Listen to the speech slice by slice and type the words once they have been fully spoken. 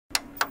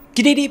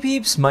G'day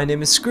peeps, my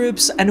name is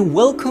Scribbs, and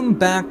welcome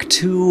back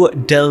to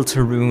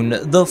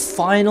Deltarune, the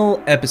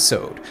final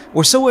episode.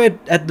 Or so I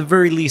at the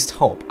very least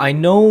hope. I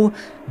know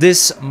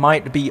this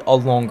might be a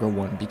longer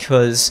one,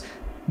 because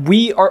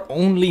we are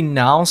only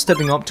now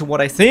stepping up to what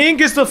I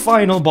think is the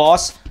final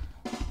boss.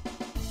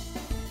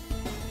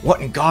 What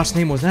in God's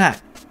name was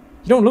that?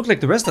 You don't look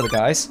like the rest of the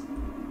guys.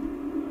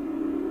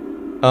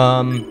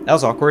 That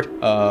was awkward.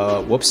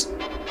 Whoops.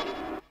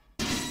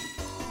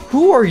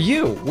 Who are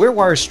you? Wear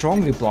wire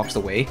strongly blocks the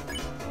way.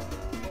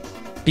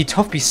 Be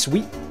tough, be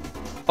sweet.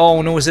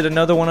 Oh no, is it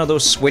another one of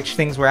those switch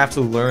things where I have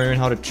to learn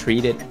how to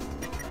treat it?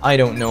 I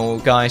don't know,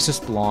 guys,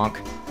 just block.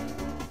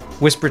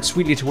 Whispered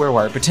sweetly to wear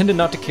wire, pretended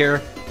not to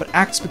care, but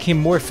acts became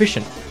more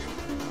efficient.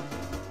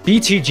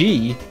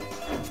 BTG?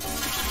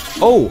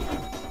 Oh.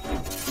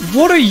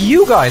 What are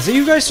you guys? Are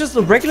you guys just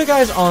the regular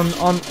guys on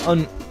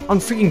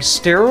freaking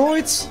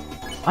steroids?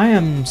 I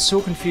am so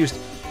confused.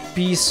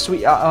 Be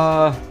sweet,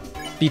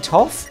 be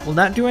tough? Will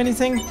that do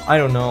anything? I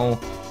don't know.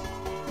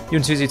 You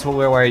and Susie told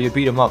where you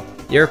beat him up.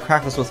 You're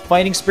crackles with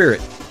fighting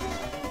spirit.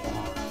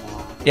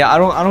 Yeah, I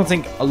don't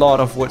think a lot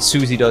of what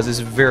Susie does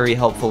is very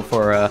helpful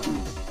for a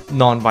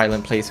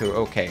non-violent playthrough.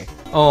 Okay.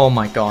 Oh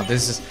my god,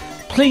 this is...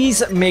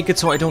 Please make it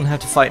so I don't have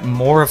to fight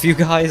more of you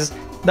guys.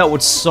 That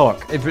would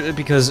suck.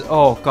 Because,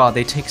 oh god,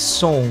 they take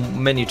so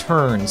many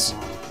turns.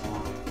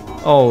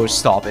 Oh,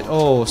 stop it.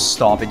 Oh,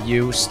 stop it,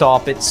 you.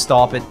 Stop it,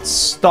 stop it,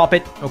 stop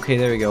it. Okay,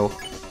 there we go.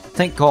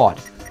 Thank god.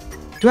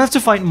 Do I have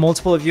to fight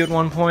multiple of you at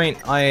one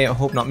point? I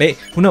hope not.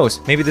 Who knows?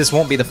 Maybe this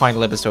won't be the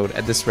final episode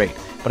at this rate.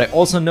 But I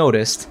also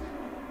noticed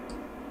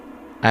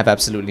I have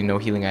absolutely no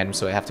healing items,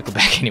 so I have to go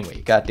back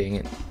anyway. God dang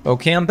it.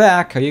 Okay, I'm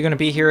back. Are you gonna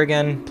be here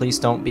again? Please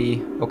don't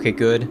be. Okay,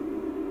 good.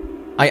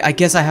 I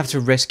guess I have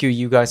to rescue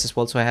you guys as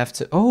well, so I have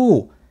to...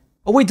 Oh!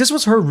 Oh wait, this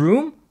was her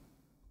room?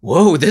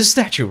 Whoa, this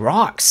statue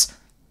rocks!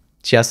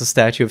 She has a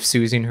statue of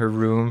Susie in her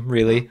room,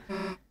 really?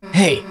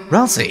 Hey,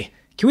 Ralsei,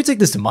 can we take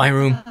this to my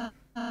room?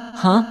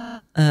 Huh?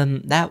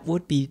 That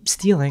would be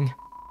stealing.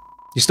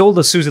 You stole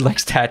the Susie-like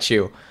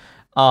statue.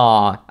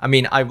 I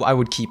mean, I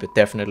would keep it,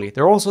 definitely.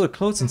 There are also the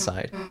clothes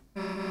inside.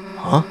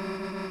 Huh?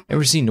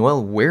 Never seen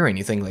Noelle wear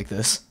anything like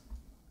this.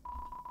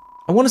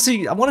 I want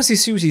to see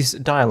Susie's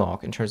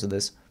dialogue in terms of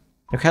this.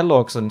 Her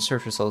catalogs and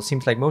search results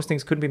seems like most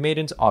things could be made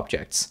into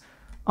objects.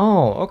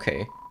 Oh,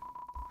 okay.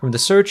 From the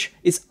search,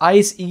 it's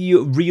Ice-E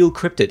Real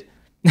Cryptid.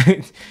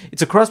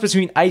 It's a cross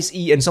between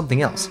Ice-E and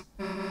something else.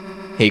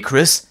 Hey,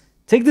 Chris,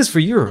 take this for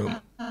your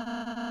room.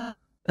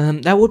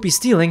 That would be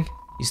stealing.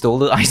 You stole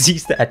the Ice-E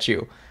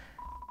statue.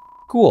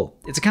 Cool.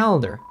 It's a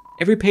calendar.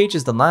 Every page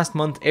is the last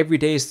month, every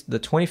day is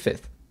the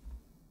 25th.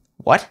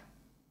 What?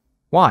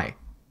 Why?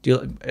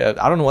 I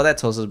don't know what that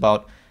tells us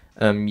about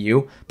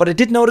you, but I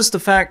did notice the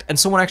fact, and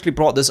someone actually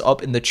brought this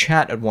up in the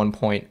chat at one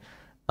point,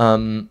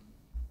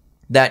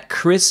 that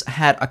Chris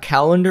had a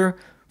calendar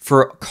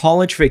for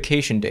college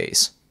vacation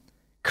days.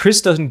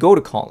 Chris doesn't go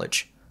to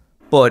college,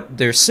 but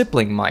their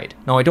sibling might.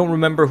 Now, I don't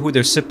remember who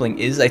their sibling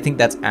is. I think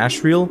that's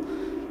Ashriel.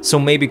 So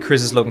maybe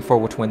Chris is looking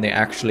forward to when they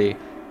actually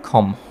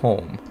come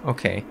home.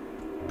 Okay.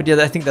 But yeah,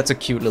 I think that's a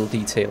cute little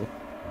detail.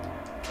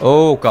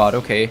 Oh god,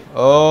 okay.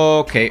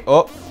 Okay,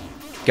 oh.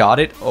 Got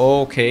it,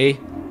 okay.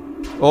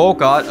 Oh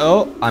god,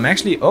 oh.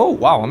 Oh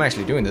wow, I'm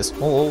actually doing this.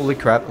 Holy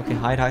crap. Okay,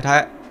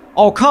 hide.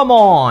 Oh, come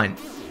on!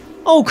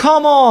 Oh,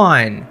 come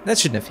on! That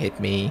shouldn't have hit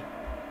me.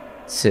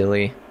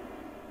 Silly.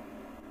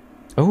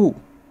 Oh.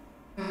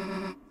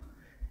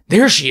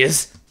 There she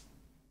is!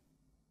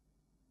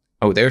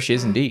 Oh, there she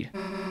is indeed.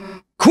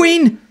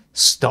 Queen!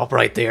 Stop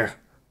right there.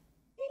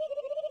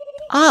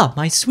 Ah,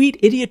 my sweet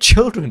idiot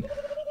children.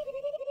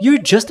 You're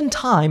just in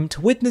time to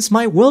witness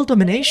my world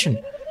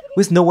domination,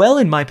 with Noelle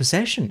in my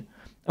possession.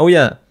 Oh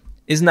yeah,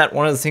 isn't that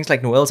one of the things,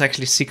 like Noelle's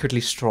actually secretly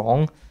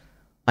strong?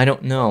 I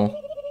don't know.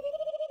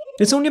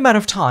 It's only a matter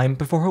of time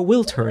before her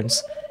will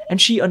turns, and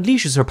she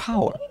unleashes her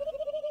power,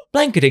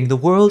 blanketing the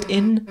world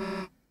in...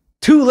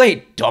 Too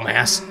late,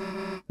 dumbass!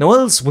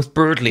 Noelle's with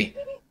Birdly.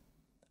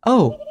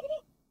 Oh,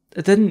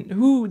 then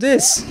who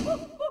this?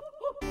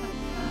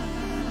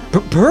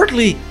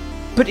 Birdly?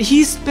 But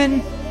he's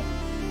been...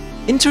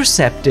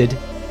 intercepted.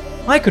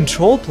 My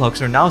control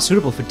plugs are now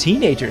suitable for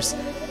teenagers.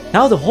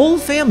 Now the whole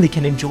family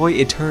can enjoy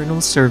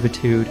eternal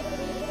servitude.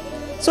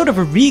 Sort of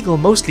a regal,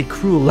 mostly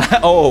cruel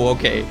Oh,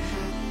 okay.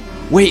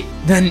 Wait,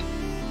 then...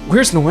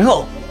 where's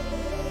Noelle?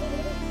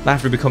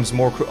 Laughter becomes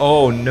more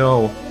oh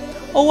no.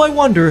 Oh, I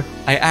wonder.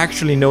 I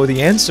actually know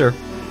the answer.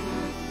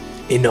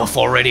 Enough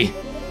already.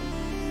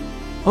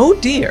 Oh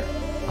dear.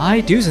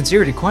 I do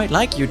sincerely quite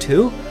like you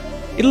two.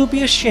 It'll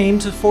be a shame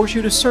to force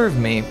you to serve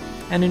me.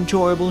 An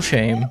enjoyable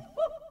shame.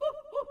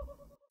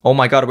 Oh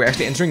my god, we're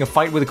actually entering a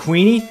fight with a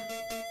queenie?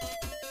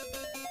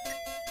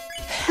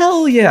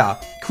 Hell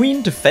yeah!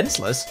 Queen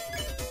defenseless?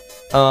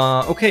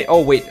 Okay,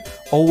 oh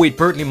wait,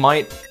 Birdly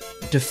might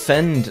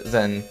defend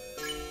then.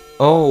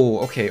 Oh,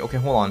 okay,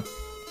 hold on.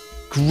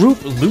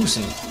 Group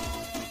loosen.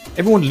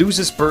 Everyone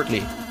loses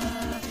Birdly.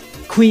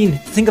 Queen,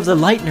 think of the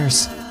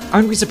Lightners.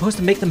 Aren't we supposed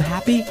to make them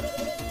happy?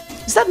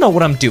 Is that not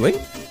what I'm doing?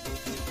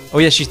 Oh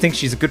yeah, she thinks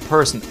she's a good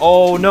person.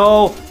 Oh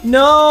no!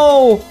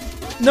 No!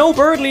 No,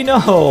 Birdly,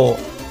 no!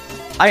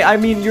 I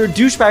mean, you're a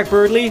douchebag,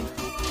 Birdly,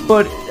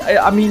 but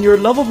I mean, you're a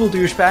lovable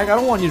douchebag. I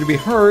don't want you to be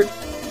hurt.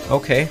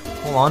 Okay,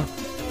 hold on.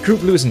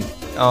 Group losing.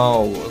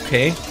 Oh,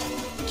 okay.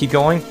 Keep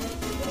going.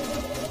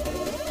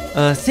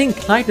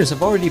 Think nightmares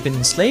have already been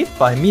enslaved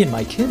by me and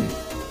my kin.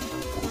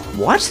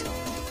 What?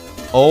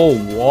 Oh,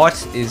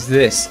 what is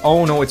this?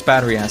 Oh no, it's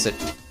battery acid.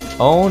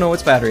 Oh no,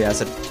 it's battery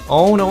acid.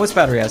 Oh no, it's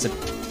battery acid.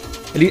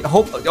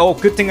 Oh,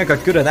 good thing I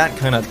got good at that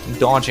kind of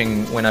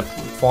dodging when I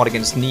fought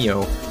against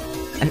Neo.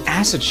 An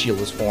acid shield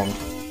was formed.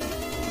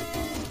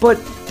 But,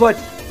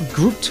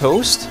 Group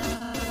Toast?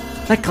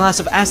 That glass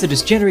of acid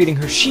is generating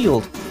her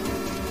shield.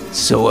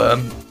 So,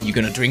 you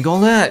gonna drink all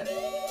that?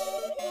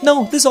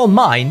 No, this is all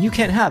mine. You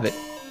can't have it.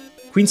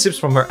 Queen sips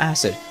from her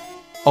acid.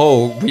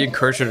 Oh, we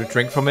encourage her to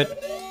drink from it?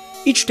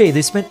 Each day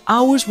they spent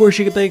hours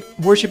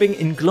worshipping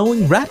in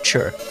glowing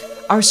rapture.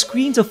 Our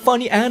screens of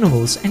funny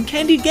animals and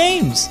candied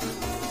games.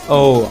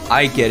 Oh,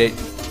 I get it.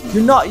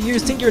 You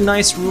think you're a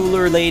nice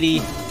ruler,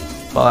 lady,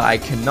 but I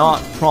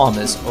cannot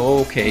promise.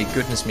 Okay,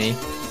 goodness me.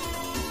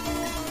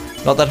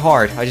 Not that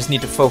hard, I just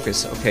need to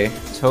focus, okay.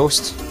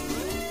 Toast.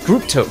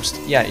 Group toast.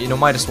 Yeah, you know,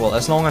 might as well,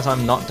 as long as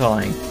I'm not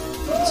dying.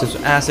 Sips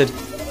of acid.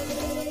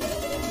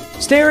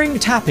 Staring,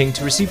 tapping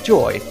to receive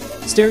joy.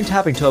 Staring,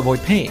 tapping to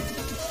avoid pain.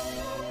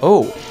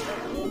 Oh.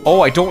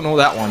 Oh, I don't know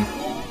that one.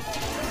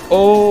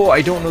 Oh,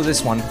 I don't know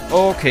this one.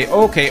 Okay.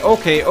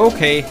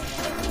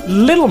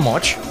 Little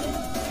much.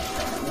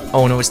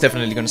 Oh no, it's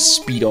definitely gonna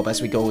speed up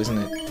as we go, isn't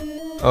it?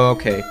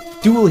 Okay.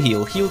 Dual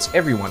heal. Heals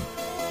everyone.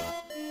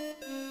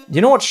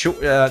 You know what?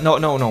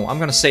 No. I'm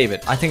gonna save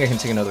it. I think I can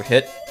take another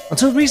hit.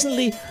 Until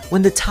recently,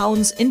 when the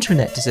town's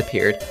internet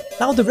disappeared,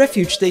 now the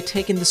refuge they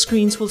take in the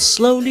screens will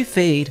slowly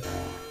fade.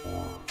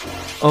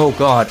 Oh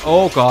god.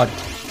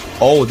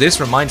 Oh, this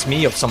reminds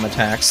me of some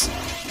attacks.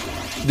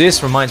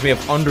 This reminds me of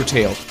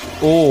Undertale.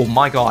 Oh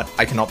my god,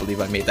 I cannot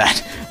believe I made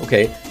that.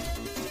 Okay.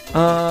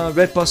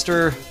 Red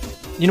Buster.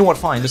 You know what,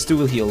 fine, let's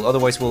dual heal,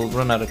 otherwise we'll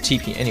run out of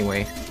TP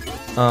anyway.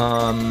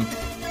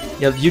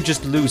 Yeah, you're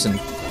just losing.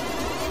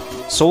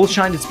 Soul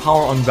shined its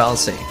power on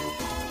Valsay.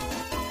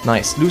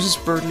 Nice. Loses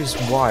Birdly's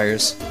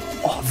wires.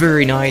 Oh,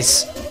 very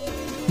nice.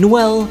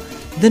 Noelle,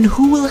 then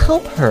who will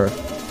help her?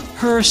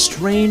 Her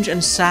strange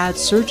and sad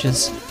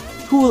searches.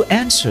 Who will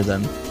answer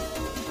them?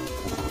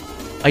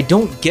 I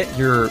don't get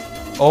your...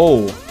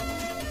 Oh.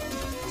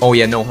 Oh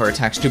yeah, no, her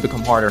attacks do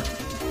become harder.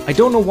 I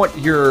don't know what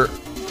you're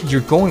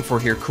going for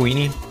here,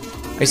 Queenie.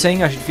 Are you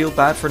saying I should feel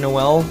bad for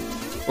Noelle?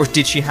 Or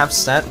did she have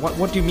sad...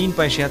 What do you mean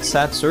by she had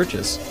sad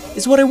searches?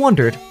 Is what I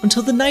wondered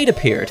until the night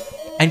appeared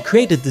and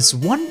created this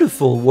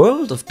wonderful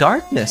world of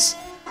darkness.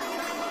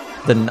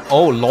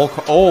 Oh, lol.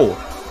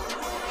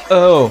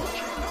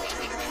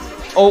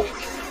 Oh,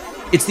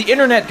 it's the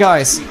internet,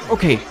 guys.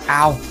 Okay,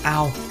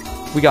 ow.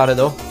 We got it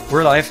though.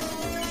 We're alive.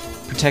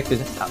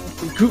 Protected.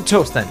 Group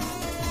toast then.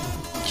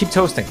 Keep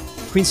toasting.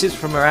 Queen sips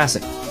from her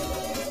acid.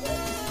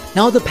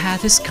 Now the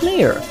path is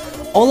clear.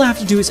 All I have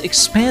to do is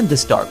expand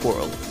this dark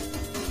world.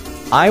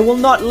 I will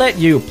not let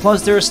you.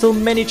 Plus, there are still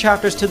many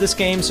chapters to this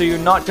game, so you're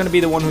not going to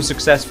be the one who's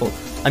successful.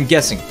 I'm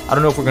guessing. I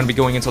don't know if we're going to be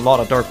going into a lot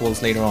of dark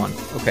worlds later on.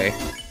 Okay.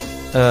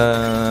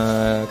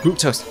 Group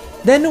toast.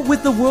 Then,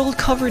 with the world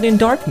covered in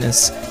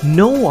darkness,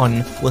 no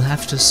one will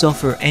have to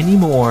suffer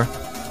anymore.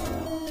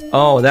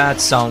 Oh, that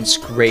sounds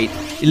great.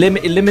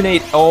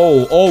 Eliminate.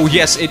 Oh,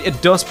 yes,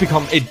 it does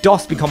become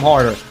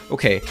harder.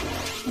 Okay.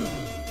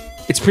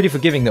 It's pretty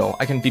forgiving though.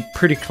 I can be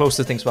pretty close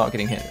to things without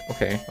getting hit.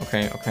 Okay.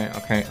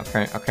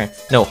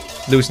 No,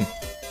 losing.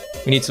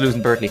 We need to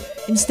loosen Birdly.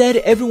 Instead,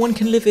 everyone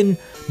can live in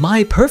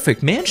my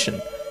perfect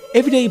mansion.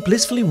 Every day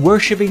blissfully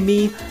worshipping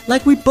me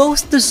like we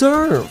both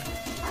deserve.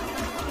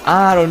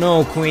 I don't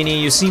know,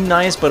 Queenie. You seem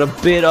nice, but a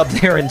bit up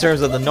there in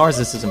terms of the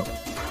narcissism.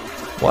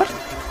 What?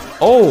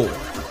 Oh,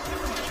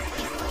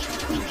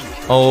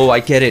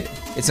 I get it.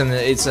 It's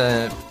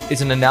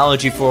an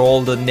analogy for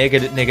all the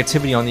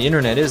negativity on the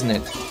internet, isn't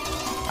it?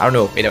 I don't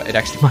know, it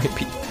actually might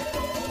be.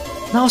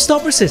 Now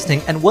stop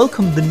resisting and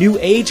welcome the new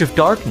age of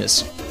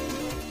darkness.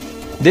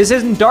 This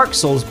isn't Dark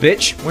Souls,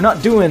 bitch. We're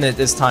not doing it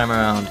this time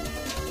around.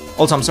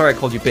 Also, I'm sorry I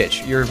called you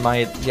bitch. You're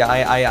my... Yeah,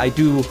 I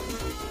do...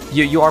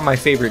 You are my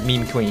favorite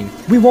meme queen.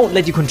 We won't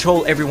let you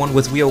control everyone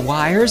with weird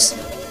wires.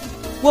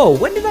 Whoa,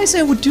 when did I say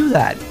I would do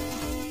that?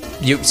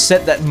 You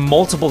said that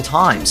multiple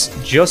times,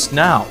 just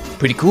now.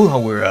 Pretty cool how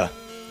we're,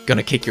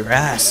 gonna kick your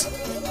ass.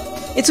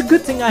 It's a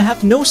good thing I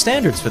have no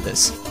standards for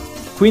this.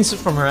 Queen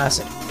sips from her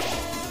acid.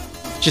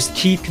 Just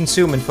keep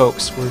consuming,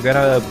 folks. We're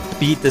gonna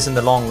beat this in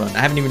the long run. I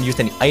haven't even used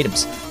any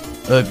items.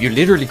 You're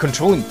literally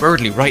controlling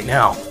Birdly right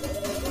now.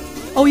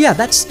 Oh yeah,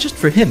 that's just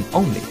for him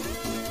only.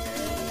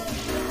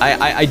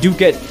 I do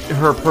get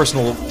her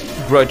personal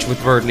grudge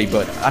with Birdly,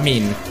 but I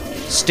mean,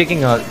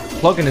 sticking a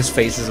plug in his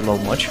face is a little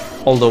much.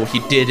 Although he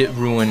did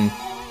ruin...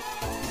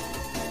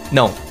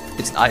 No,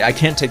 I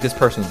can't take this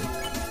personally.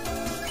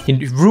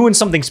 He ruined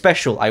something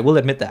special, I will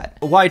admit that.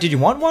 Why, did you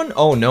want one?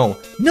 Oh no.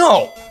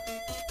 No!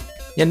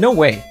 Yeah, no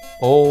way.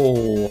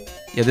 Oh.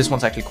 Yeah, this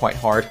one's actually quite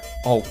hard.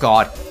 Oh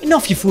god.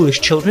 Enough, you foolish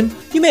children.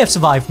 You may have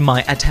survived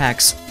my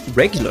attacks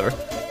regular,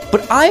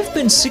 but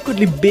I've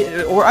secretly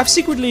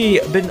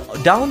been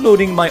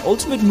downloading my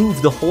ultimate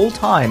move the whole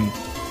time.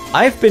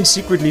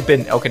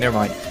 Okay, never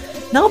mind.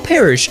 Now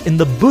perish in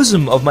the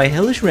bosom of my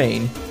hellish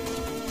reign.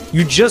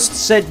 You just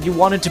said you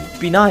wanted to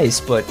be nice,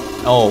 but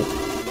oh.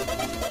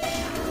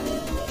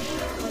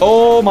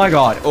 Oh my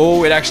god.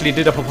 Oh, it actually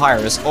did a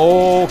papyrus.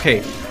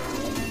 Okay.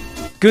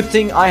 Good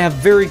thing I have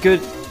very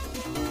good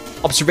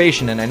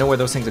observation and I know where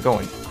those things are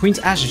going. Queen's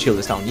Ashes Shield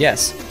is down,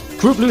 yes.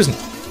 Group losing.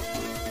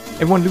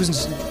 Everyone losing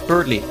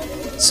Birdly.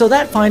 So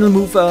that final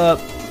move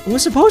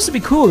was supposed to be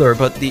cooler,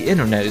 but the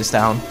internet is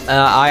down.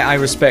 I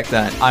respect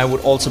that. I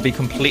would also be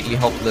completely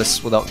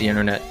helpless without the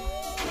internet.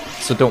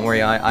 So don't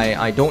worry,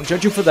 I don't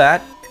judge you for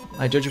that.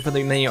 I judge you for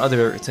the many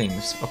other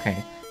things.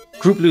 Okay.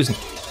 Group losing.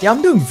 Yeah,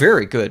 I'm doing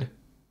very good.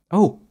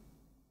 Oh.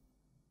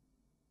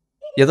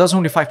 Yeah, that's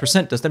only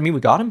 5%. Does that mean we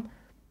got him?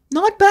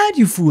 Not bad,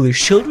 you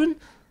foolish children.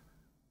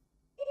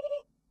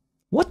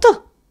 What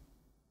the?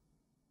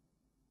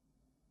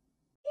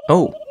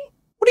 Oh.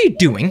 What are you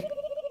doing?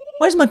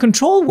 Why is my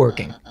control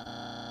working?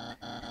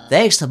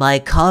 Thanks to my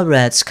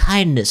comrades'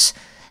 kindness,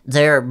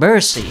 their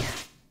mercy.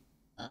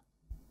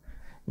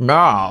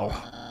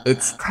 Now,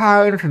 it's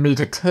time for me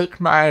to take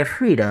my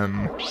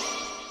freedom.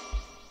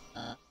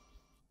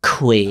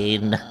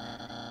 Queen,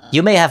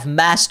 you may have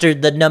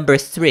mastered the number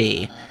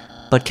 3,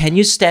 but can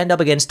you stand up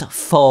against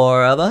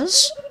 4 of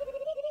us?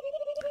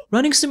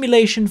 Running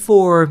simulation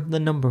for the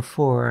number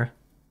 4.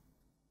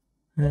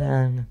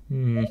 You're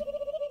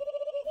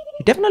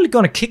definitely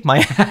gonna kick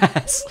my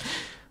ass.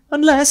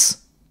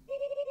 Unless...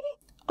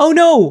 Oh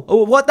no!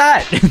 Oh, what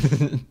that?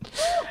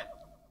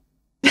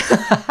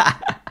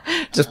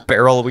 Just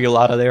barrel wheel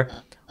out of there.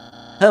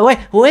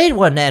 Wait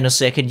 1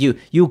 nanosecond,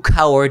 you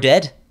coward.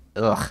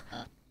 Ugh.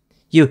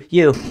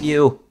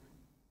 You.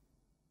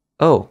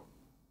 Oh.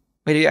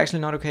 Wait, are you actually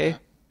not okay?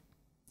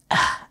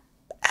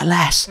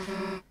 Alas.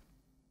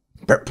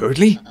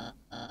 Birdly?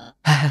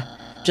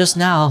 Just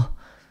now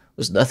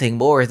was nothing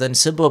more than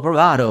simple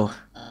bravado.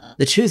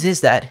 The truth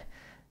is that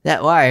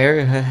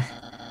wire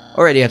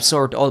already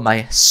absorbed all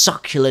my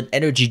succulent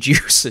energy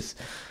juices.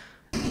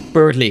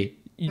 Birdly,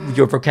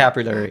 your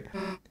vocabulary.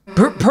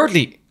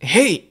 Birdly,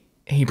 hey,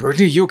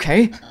 Birdly, you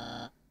okay?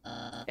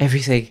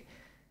 Everything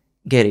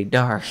getting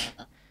dark.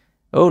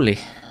 Only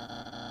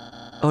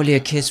a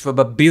kiss from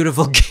a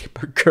beautiful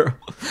gamer girl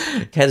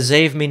can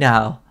save me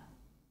now.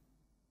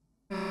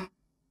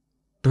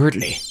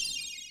 Birdly.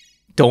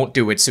 Don't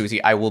do it,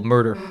 Susie. I will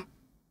murder.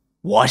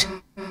 What?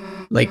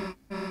 Like,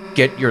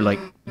 you're like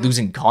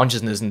losing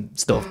consciousness and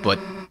stuff, but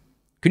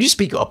could you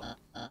speak up?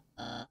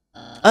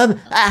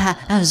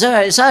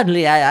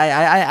 Suddenly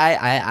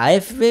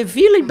I'm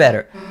feeling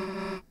better.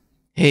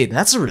 Hey,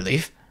 that's a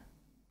relief.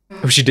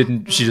 Oh, she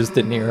just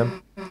didn't hear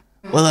him.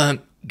 Well,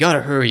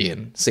 gotta hurry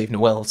and save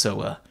Noelle,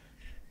 so,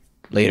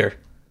 later.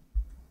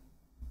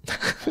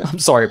 I'm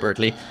sorry,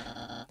 Birdly.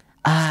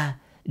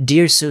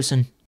 Dear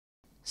Susan,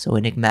 so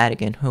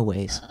enigmatic in her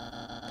ways.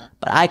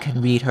 But I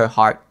can read her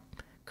heart,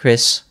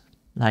 Chris,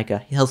 like a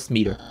health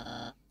meter.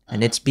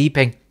 And it's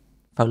beeping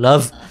for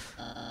love.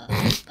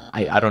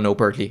 I don't know,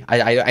 Birdly.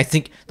 I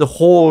think the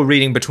whole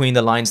reading between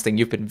the lines thing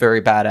you've been very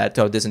bad at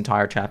throughout this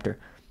entire chapter.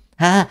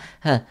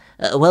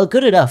 Well,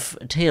 good enough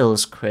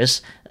tales,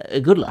 Chris.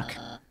 Good luck.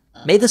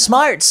 May the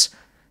smarts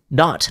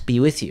not be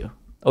with you.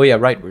 Oh yeah,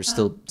 right, we're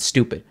still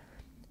stupid.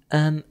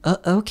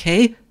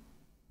 Okay.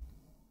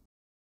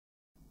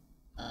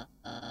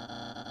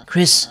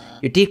 Chris,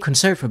 your deep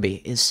concern for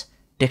me is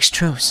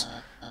dextrose.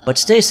 But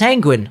stay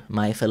sanguine,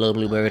 my fellow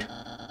bluebird.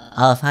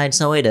 I'll find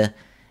some way to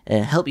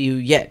help you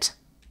yet.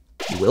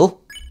 You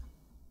will?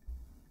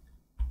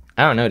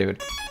 I don't know,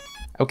 dude.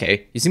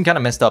 Okay, you seem kind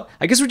of messed up.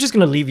 I guess we're just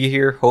gonna leave you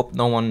here. Hope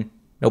no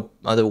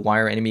other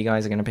wire enemy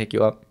guys are gonna pick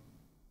you up.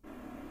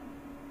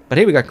 But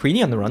hey, we got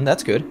Queenie on the run.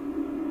 That's good.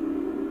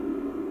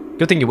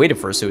 Good thing you waited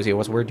for us, Susie. I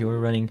was worried you were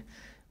running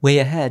way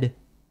ahead.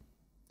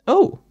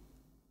 Oh,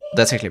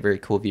 that's actually a very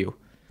cool view.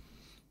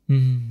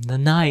 The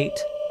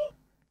night.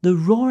 The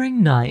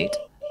roaring night.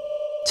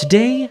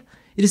 Today,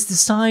 it is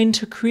designed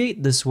to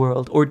create this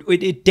world, or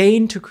it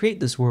deigned to create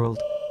this world.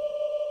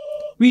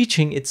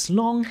 Reaching its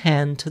long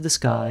hand to the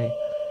sky,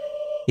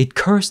 it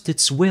cursed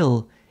its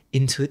will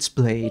into its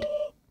blade,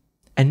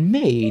 and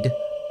made,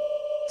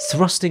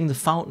 thrusting the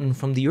fountain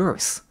from the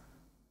earth.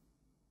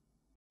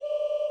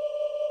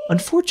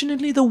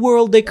 Unfortunately, the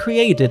world they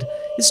created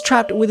is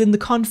trapped within the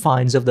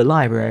confines of the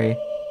library.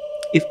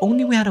 If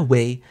only we had a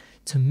way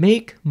to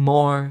make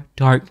more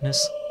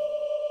darkness,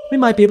 we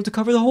might be able to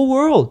cover the whole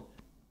world.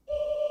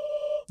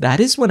 That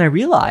is when I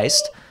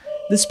realized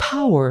this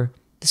power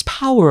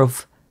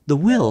of the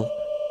will.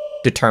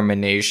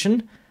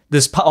 Determination?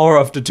 This power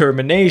of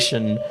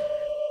determination.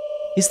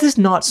 Is this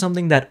not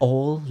something that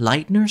all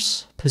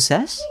lighteners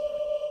possess?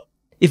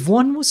 If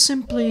one was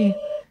simply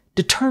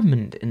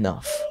determined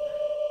enough,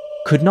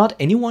 could not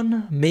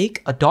anyone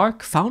make a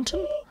dark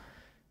fountain?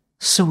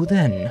 So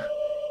then,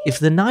 if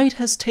the night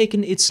has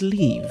taken its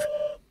leave,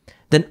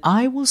 then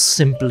I will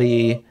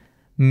simply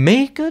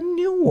Make a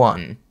new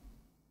one.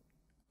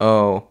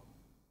 Oh.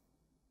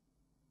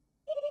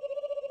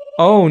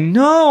 Oh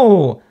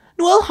no!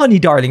 Well, honey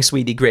darling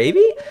sweetie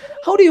gravy,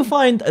 how do you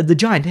find the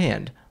giant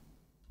hand?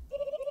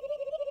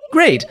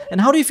 Great, and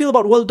how do you feel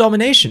about world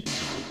domination?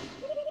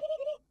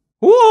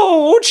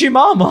 Whoa,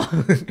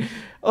 Chimama!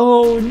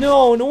 Oh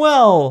no,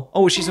 Noelle!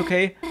 Oh, she's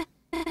okay?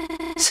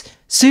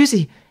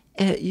 Susie,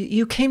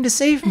 you came to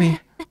save me.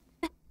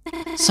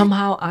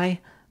 Somehow I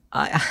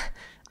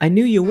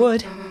knew you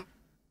would.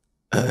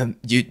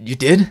 You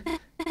did?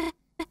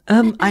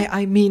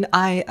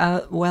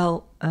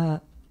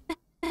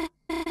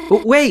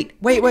 Wait.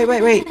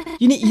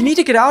 You need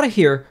to get out of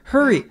here.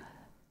 Hurry.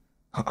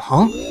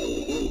 Huh?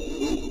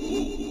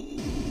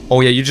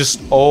 Oh yeah,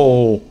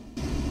 oh.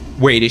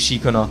 Wait, is she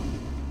gonna...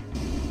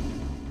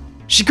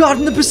 She got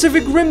in the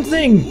Pacific Rim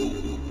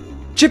thing!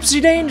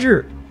 Gypsy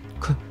danger!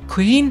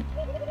 Queen?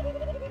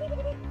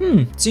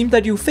 Seems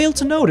that you failed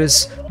to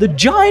notice the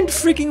giant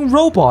freaking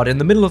robot in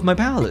the middle of my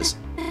palace.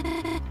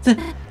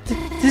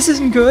 This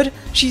isn't good.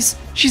 She's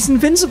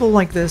invincible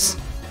like this.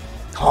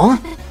 Huh?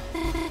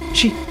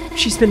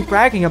 She's been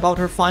bragging about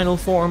her final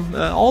form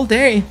all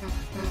day.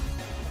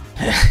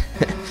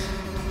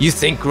 You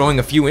think growing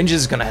a few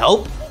inches is gonna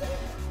help?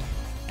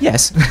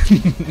 Yes.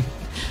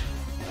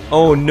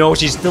 Oh no,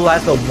 she still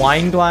has the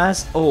wine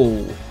glass?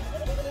 Oh.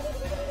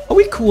 Are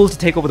we cool to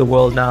take over the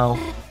world now?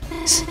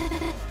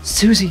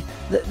 Susie,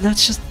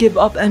 let's just give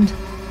up and...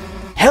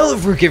 Hell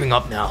if we're giving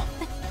up now.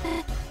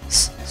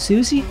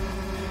 Susie?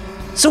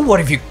 So what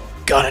if you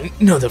got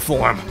another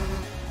form?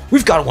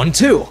 We've got one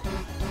too.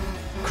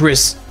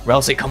 Chris,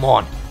 Ralsei, come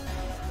on.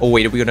 Oh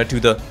wait, are we gonna do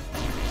the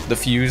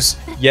fuse?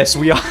 Yes,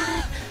 we are.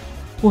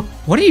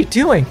 What are you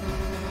doing?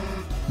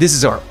 This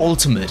is our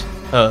ultimate.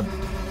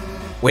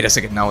 Wait a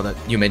second now that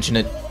you mention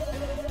it.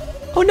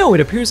 Oh no,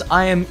 it appears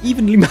I am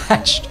evenly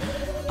matched.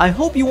 I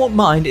hope you won't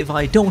mind if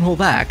I don't hold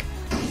back.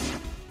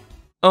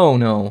 Oh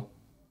no.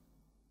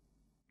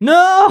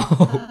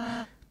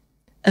 No!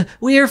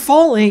 We are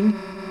falling.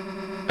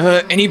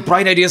 Any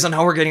bright ideas on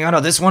how we're getting out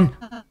of this one?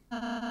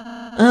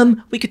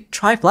 We could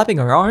try flapping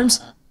our arms.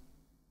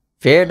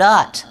 Fear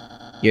not.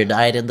 Your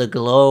knight in the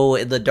glow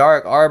in the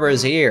dark armor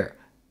is here.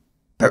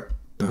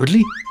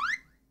 Birdly?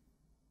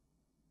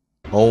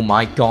 Oh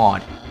my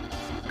god.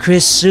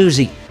 Chris,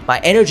 Susie, my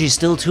energy's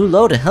still too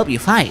low to help you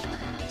fight.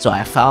 So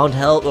I found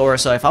help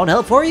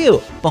for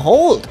you.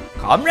 Behold,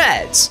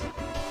 comrades.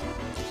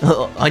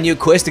 On your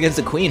quest against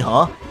the queen,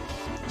 huh?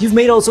 You've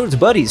made all sorts of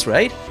buddies,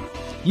 right?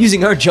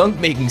 Using our junk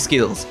making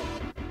skills.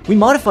 We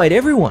modified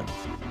everyone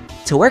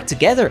to work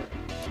together.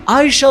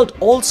 I shall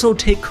also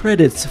take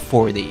credits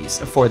for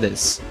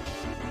this.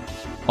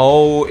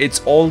 Oh,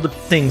 it's all the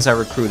things I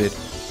recruited.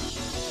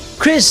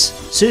 Chris,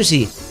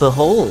 Susie,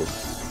 behold,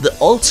 the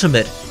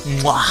ultimate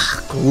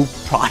group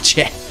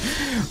project.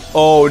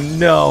 Oh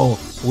no.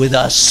 With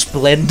a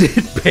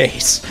splendid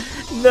base.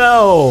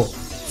 No.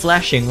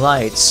 Flashing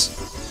lights.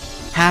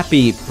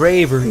 Happy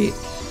bravery.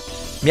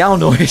 Meow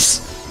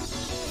noise.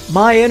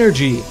 My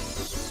energy.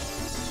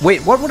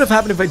 Wait, what would have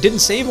happened if I didn't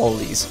save all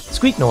these?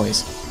 Squeak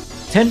noise.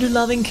 Tender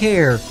loving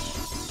care.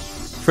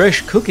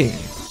 Fresh cooking.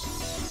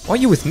 Why are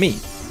you with me?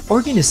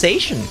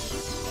 Organization.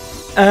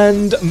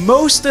 And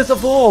mostest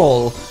of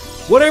all,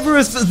 whatever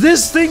is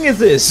this thing is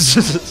this.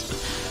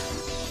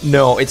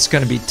 No, it's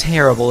gonna be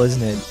terrible,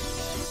 isn't it?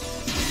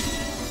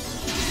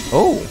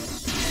 Oh.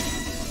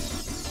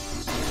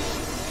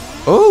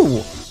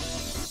 Oh.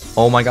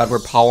 Oh my god, we're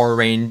Power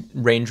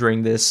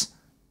Rangering this.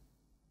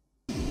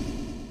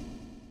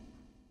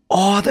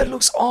 Oh, that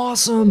looks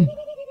awesome.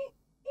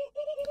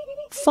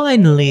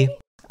 Finally,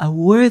 a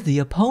worthy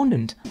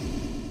opponent.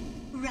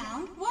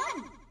 Round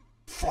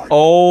 1.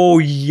 Oh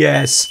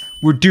yes,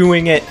 we're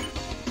doing it.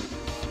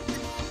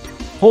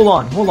 Hold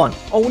on.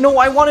 Oh no,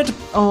 I wanted to.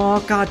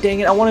 Oh god dang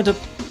it, I wanted to.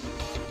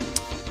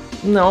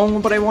 No,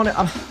 but I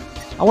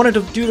wanted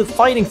to do the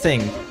fighting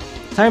thing.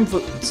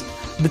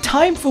 The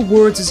time for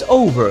words is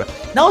over.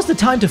 Now it's the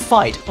time to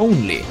fight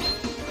only.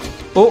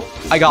 Oh,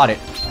 I got it.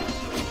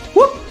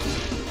 Whoop!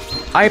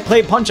 I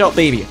played Punch-Out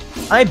Baby.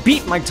 I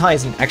beat Mike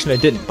Tyson. Actually, I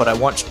didn't, but I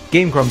watched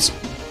Game Grumps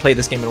play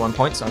this game at one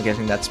point, so I'm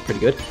guessing that's pretty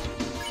good.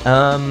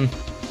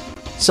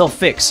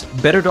 Self-Fix,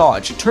 Better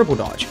Dodge, Turbo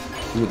Dodge.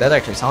 Ooh, that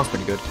actually sounds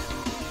pretty good.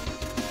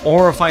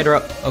 Aura Fighter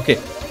Up. Okay.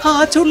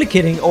 Ha, totally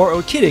kidding.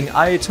 Or kidding.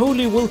 I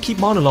totally will keep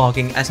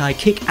monologuing as I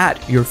kick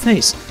at your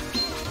face.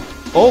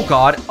 Oh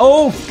god.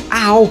 Oh,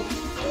 ow.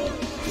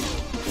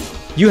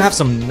 You have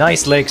some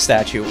nice leg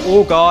statue.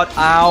 Oh god,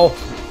 ow.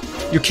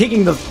 You're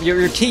kicking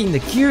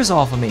the gears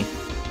off of me.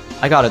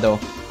 I got it though.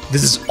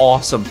 This is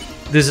awesome.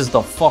 This is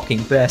the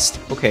fucking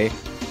best. Okay.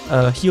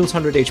 Heals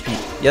 100 HP.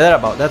 Yeah,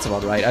 that's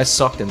about right. I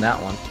sucked in that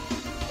one.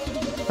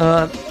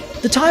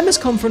 The time has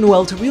come for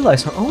Noelle to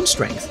realize her own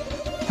strength.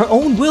 Her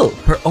own will,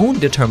 her own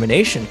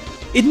determination.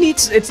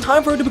 It's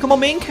time for her to become a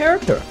main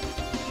character.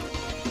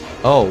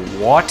 Oh,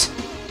 what?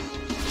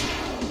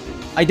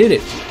 I did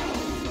it.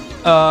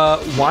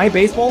 Why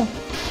baseball?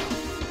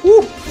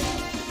 Woo!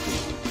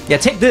 Yeah,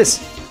 take this.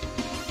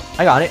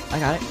 I got it.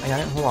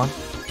 Hold on.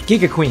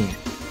 Giga Queen.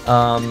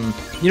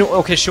 You know,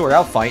 okay, sure,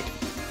 I'll fight.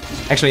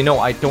 Actually, no,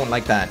 I don't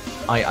like that.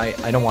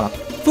 I don't wanna.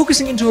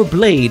 Focusing into her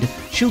blade,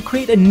 she'll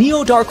create a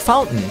neo-dark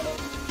fountain.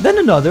 Then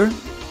another,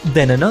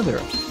 then another.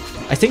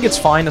 I think it's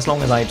fine as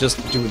long as I just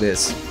do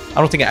this.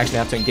 I don't think I actually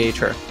have to engage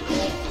her.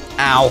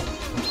 Ow.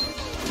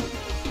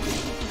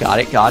 Got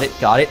it, got it,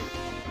 got it.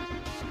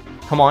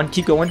 Come on,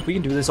 keep going. We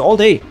can do this all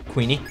day,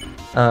 Queenie.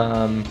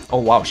 Oh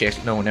wow, she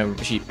actually, no,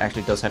 she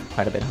actually does have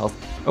quite a bit of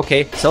health.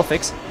 Okay,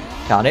 self-fix.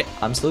 Got it,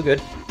 I'm still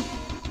good.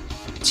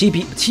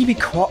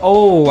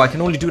 Oh, I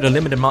can only do it a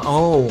limited amount.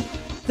 Oh.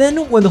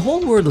 Then, when the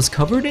whole world is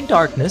covered in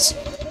darkness,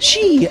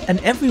 she and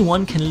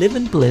everyone can live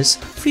in bliss,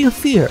 free of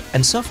fear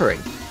and suffering.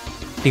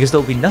 Because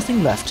there'll be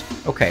nothing left.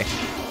 Okay.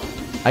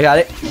 I got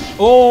it.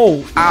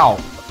 Oh, ow.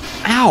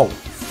 Ow.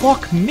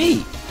 Fuck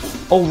me.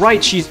 Oh,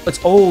 right,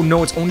 oh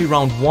no, it's only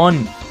round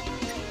 1.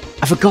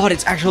 I forgot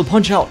it's actual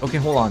punch out. Okay,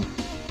 hold on.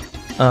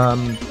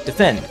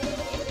 Defend.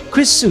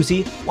 Chris,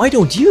 Susie, why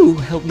don't you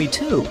help me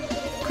too?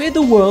 Create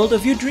the world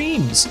of your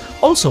dreams.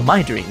 Also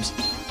my dreams.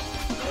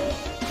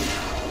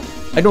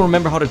 I don't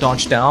remember how to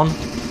dodge down.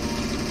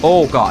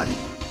 Oh god.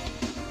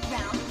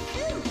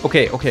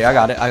 Okay, I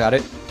got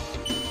it.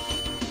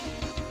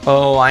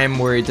 Oh, I am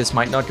worried this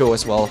might not go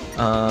as well.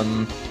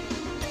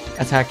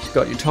 Attack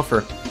got you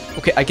tougher.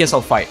 Okay, I guess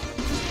I'll fight.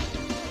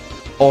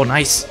 Oh,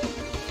 nice.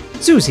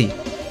 Susie,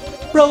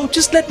 bro,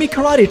 just let me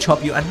karate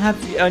chop you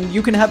and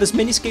you can have as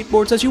many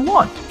skateboards as you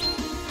want.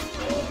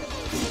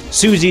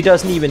 Susie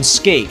doesn't even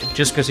skate.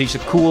 Just because she's a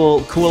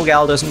cool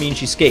gal doesn't mean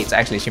she skates.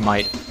 Actually, she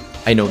might.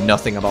 I know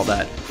nothing about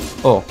that.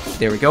 Oh,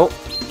 there we go.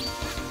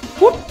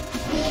 Whoop!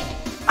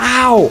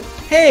 Ow!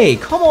 Hey,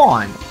 come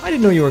on! I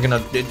didn't know you were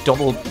gonna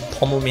double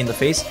pummel me in the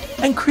face.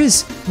 And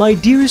Chris, my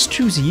dearest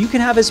Susie, you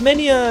can have as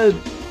many,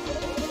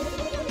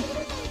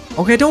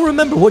 Okay, I don't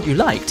remember what you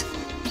liked.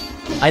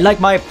 I like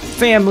my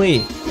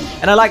family!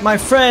 And I like my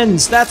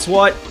friends! That's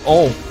what!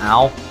 Oh,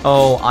 ow.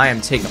 Oh, I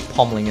am taking a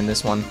pummeling in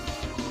this one.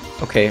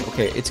 Okay,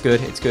 it's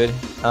good, it's good.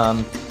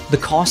 The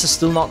cost is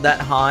still not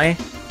that high.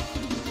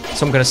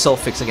 So I'm gonna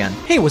self-fix again.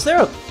 Hey, was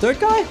there a third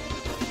guy?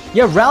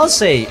 Yeah,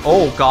 Ralsei!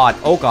 Oh god,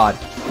 oh god.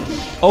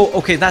 Oh,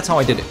 okay, that's how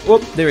I did it.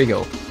 Whoop, there we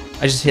go.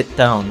 I just hit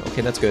down.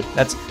 Okay, that's good.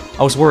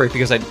 I was worried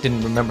because I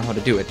didn't remember how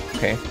to do it.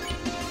 Okay.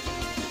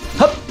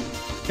 Hup!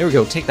 There we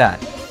go, take that.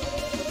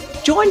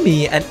 Join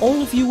me and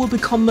all of you will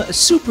become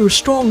super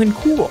strong and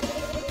cool.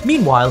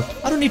 Meanwhile,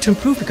 I don't need to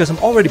improve because I'm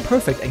already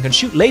perfect and can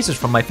shoot lasers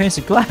from my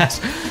fancy glass.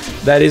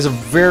 That is a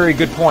very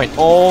good point.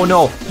 Oh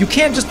no, you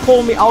can't just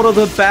pull me out of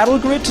the battle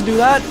grid to do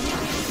that.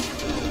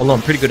 Although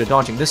I'm pretty good at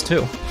dodging this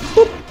too.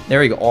 Boop. There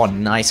we go. Oh,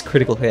 nice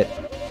critical hit.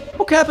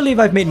 Okay, I believe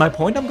I've made my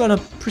point. I'm gonna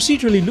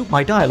procedurally loop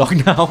my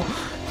dialogue now.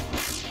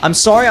 I'm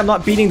sorry I'm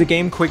not beating the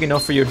game quick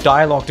enough for your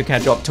dialogue to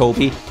catch up,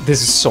 Toby.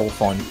 This is so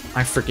fun.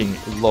 I freaking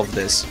love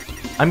this.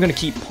 I'm gonna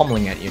keep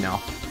pummeling at you now.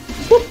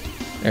 Whoop.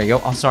 There you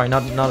go. Oh, sorry,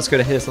 not as good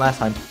a hit as last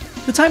time.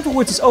 The time for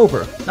words is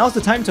over. Now's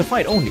the time to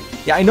fight only.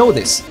 Yeah, I know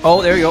this.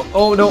 Oh, there you go.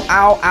 Oh, no.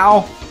 Ow,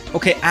 ow.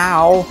 Okay,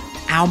 ow.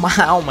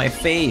 Ow, my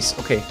face.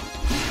 Okay.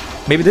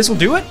 Maybe this will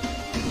do it?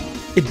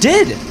 It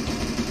did!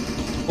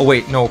 Oh,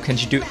 wait, no. Can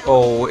she do...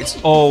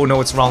 Oh,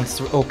 no, it's round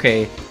 3.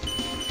 Okay.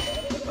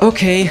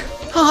 Okay.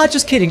 Haha,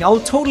 just kidding. I'll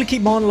totally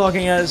keep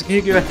monologuing as...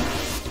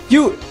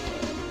 You...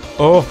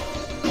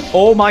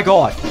 Oh my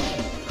god.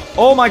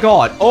 Oh my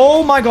god.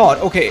 Oh my god.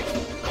 Okay.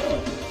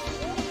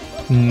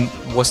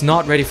 Was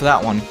not ready for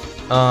that one.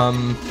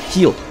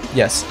 Heal.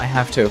 Yes, I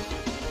have to.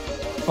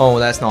 Oh,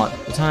 that's not.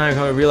 The time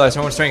I realized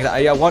my own strength.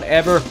 Yeah,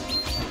 whatever.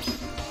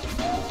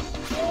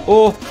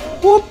 Oh,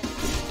 whoop.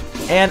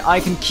 And I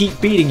can keep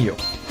beating you.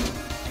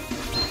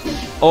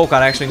 Oh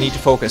god, I actually need to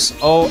focus.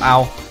 Oh,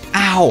 ow.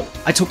 Ow!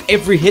 I took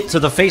every hit to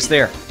the face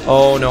there.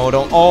 Oh no,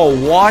 don't. Oh,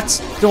 what?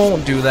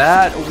 Don't do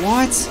that.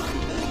 What?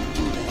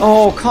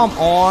 Oh, come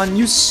on.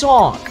 You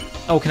suck.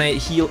 Oh, can I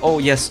heal? Oh,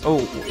 yes.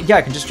 Oh, yeah,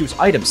 I can just use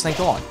items. Thank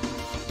god.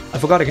 I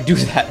forgot I could do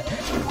that.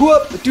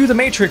 Whoop! Do the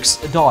Matrix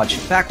dodge.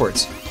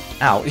 Backwards.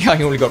 Ow. Yeah,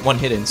 I only got one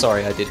hit in.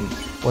 Sorry, I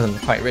wasn't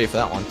quite ready for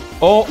that one.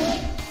 Oh!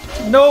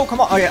 No,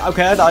 come on. Okay,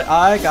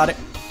 I got it.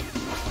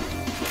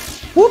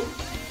 Whoop!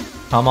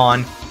 Come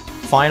on.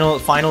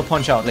 Final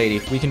punch out,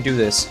 lady. We can do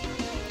this.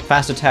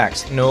 Fast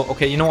attacks. No,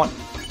 okay, you know what?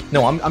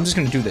 No, I'm just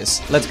gonna do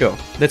this. Let's go.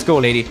 Let's go,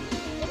 lady.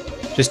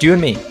 Just you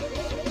and me.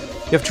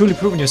 You have truly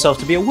proven yourself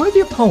to be a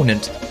worthy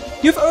opponent.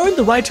 You've earned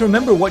the right to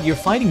remember what your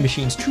fighting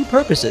machine's true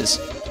purpose is.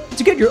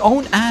 To get your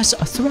own ass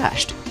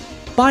thrashed.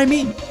 By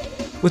me.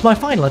 With my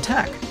final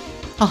attack.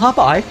 Haha,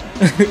 bye.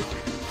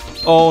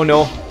 Oh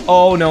no.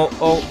 Oh no.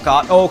 Oh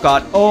god. Oh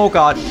god. Oh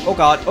god. Oh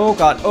god. Oh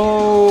god.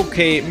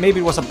 Okay, maybe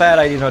it was a bad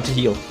idea not to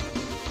heal.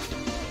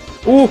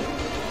 Ooh.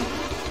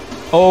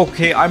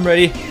 Okay, I'm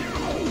ready.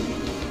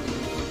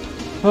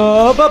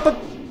 But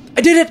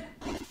I did it!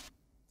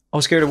 I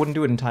was scared I wouldn't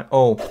do it in time.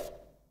 Oh.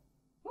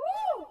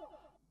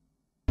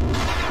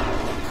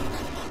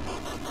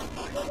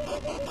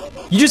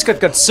 You just got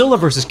Godzilla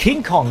versus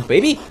King Kong,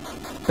 baby!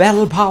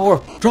 Battle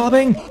power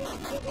dropping!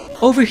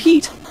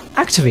 Overheat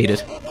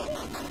activated.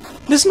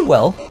 Listen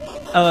well.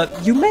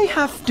 You may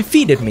have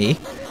defeated me,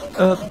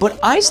 But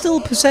I still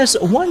possess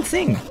one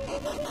thing.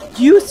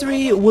 You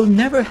three will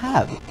never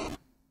have.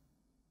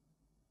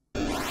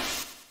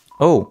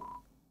 Oh,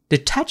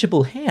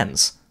 detachable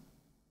hands.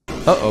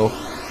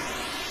 Uh-oh.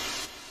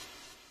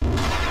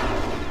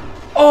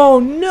 Oh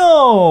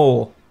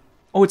no!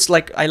 Oh, it's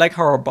like, I like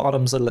how our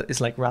bottoms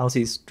is like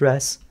Rousey's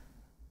dress.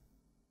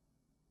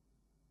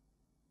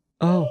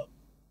 Oh.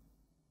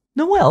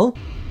 Noelle?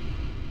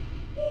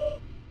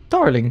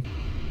 Darling.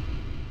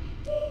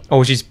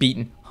 Oh, she's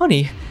beaten.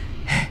 Honey.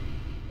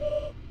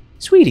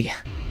 Sweetie.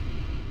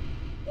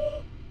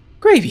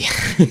 Gravy.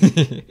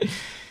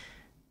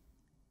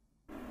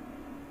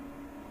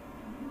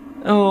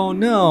 Oh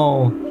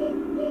no.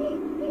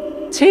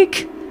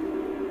 Take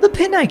the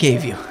pin I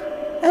gave you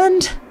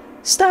and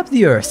stab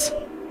the earth,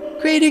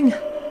 creating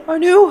our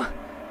new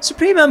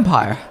supreme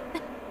empire.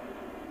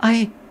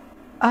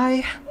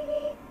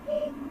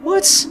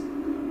 What's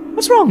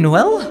wrong,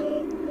 Noelle?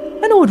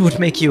 I know it would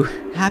make you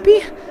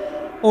happy.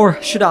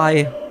 Or should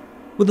I,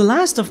 with the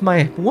last of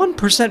my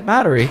 1%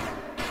 battery,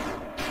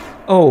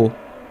 oh,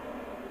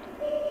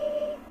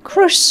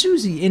 crush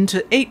Susie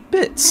into 8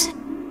 bits?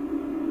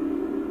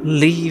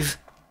 Leave.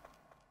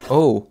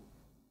 Oh.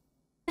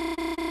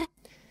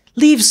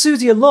 Leave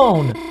Susie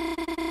alone.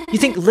 You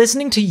think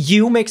listening to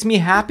you makes me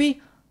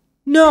happy?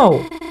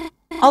 No.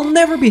 I'll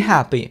never be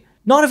happy.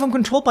 Not if I'm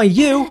controlled by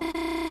you.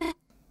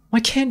 Why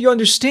can't you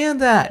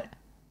understand that?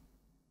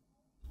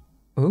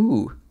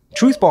 Ooh.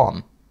 Truth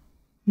bomb.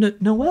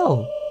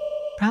 Noelle.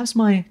 Perhaps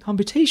my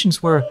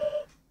computations were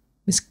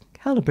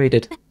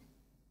miscalibrated.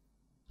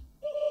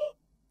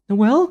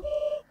 Noelle?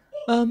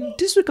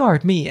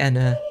 Disregard me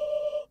and,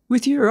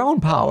 with your own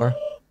power,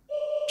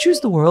 choose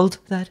the world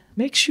that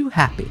makes you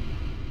happy.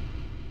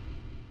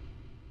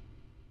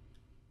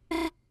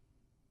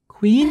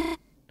 Queen?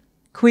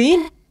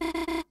 Queen?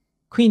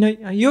 Queen,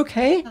 are you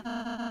okay?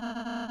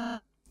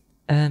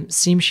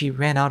 Seems she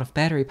ran out of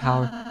battery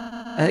power.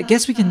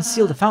 Guess we can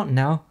seal the fountain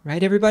now,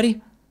 right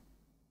everybody?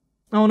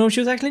 Oh no, she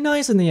was actually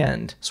nice in the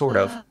end. Sort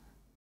of.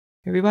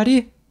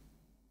 Everybody?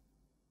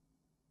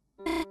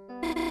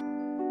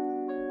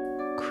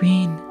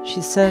 Queen,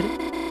 she said,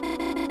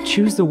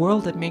 choose the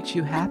world that makes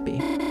you happy.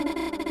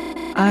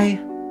 I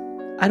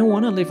don't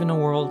want to live in a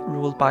world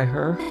ruled by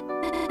her.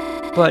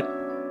 But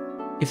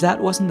if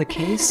that wasn't the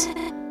case,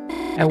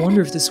 I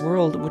wonder if this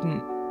world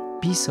wouldn't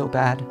be so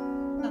bad.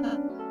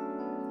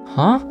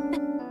 Huh?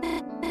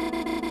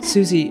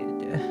 Susie,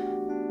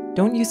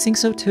 don't you think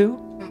so too?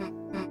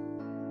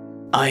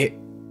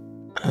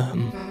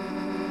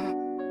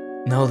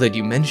 Now that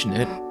you mention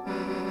it,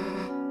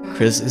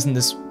 Chris, isn't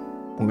this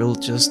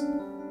world just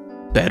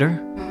better?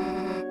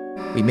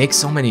 We make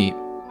so many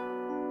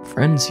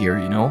friends here,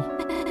 you know?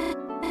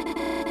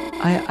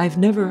 I've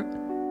never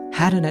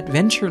had an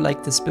adventure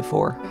like this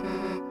before.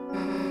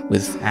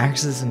 With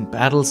axes and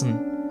battles and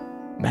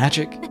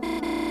magic.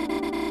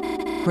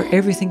 Where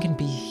everything can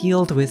be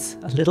healed with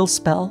a little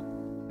spell.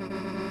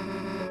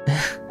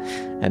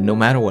 And no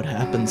matter what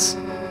happens,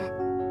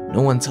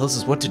 no one tells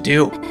us what to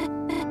do.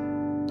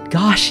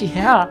 Gosh,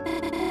 yeah.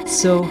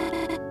 So,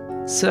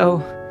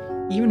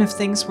 even if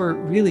things were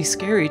really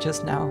scary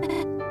just now,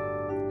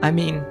 I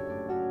mean...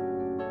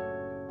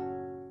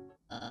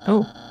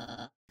 Oh.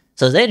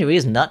 So is there any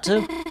reason not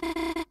to?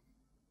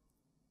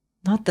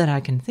 Not that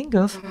I can think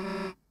of.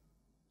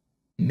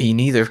 Me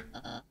neither.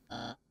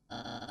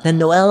 Then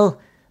Noelle,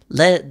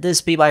 let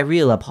this be my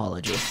real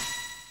apology.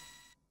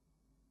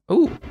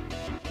 Ooh.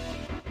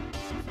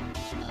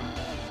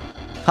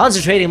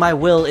 Concentrating my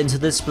will into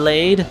this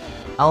blade,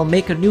 I'll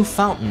make a new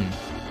fountain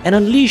and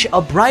unleash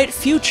a bright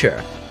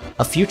future.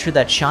 A future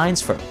that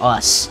shines for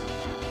us.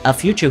 A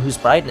future whose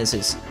brightness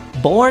is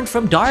born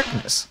from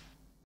darkness.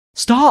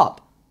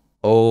 Stop!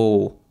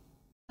 Oh.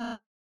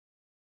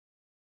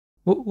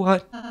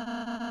 What?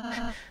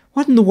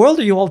 What in the world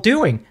are you all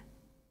doing?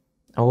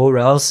 Oh,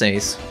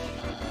 Ralses.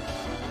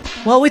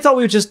 Well, we thought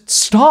we would just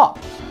stop.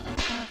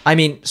 I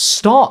mean,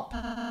 stop.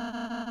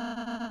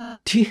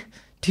 Do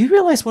you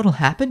realize what'll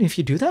happen if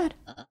you do that?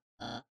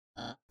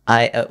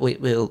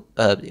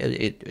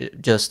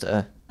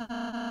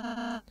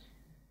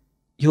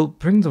 You'll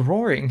bring the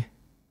roaring.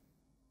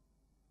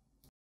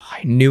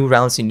 I knew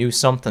Rousey knew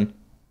something.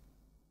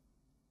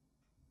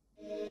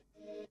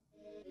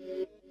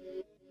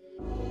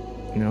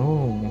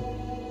 No.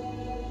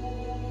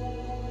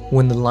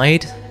 When the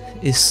light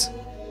is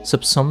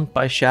subsumed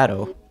by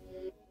shadow.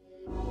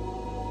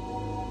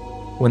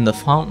 When the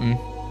fountain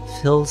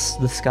fills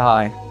the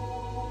sky.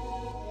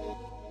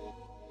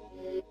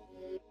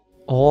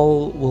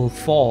 All will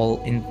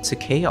fall into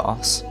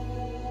chaos.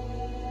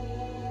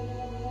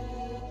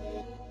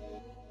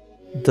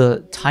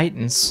 The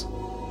titans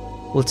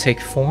will take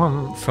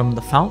form from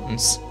the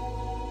fountains.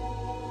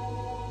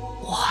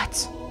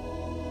 What?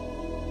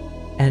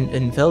 And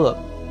envelop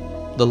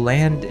the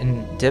land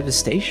in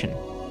devastation.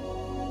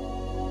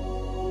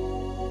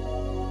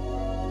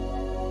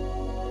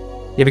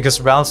 Yeah, because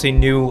Rousey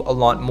knew a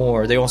lot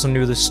more. They also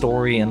knew the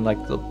story and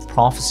like the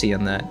prophecy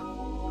and that.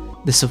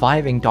 The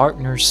surviving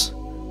darkness,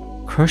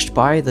 crushed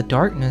by the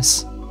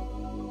darkness.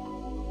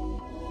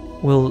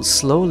 will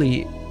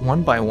slowly,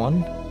 one by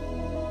one,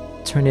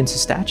 turn into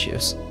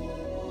statues,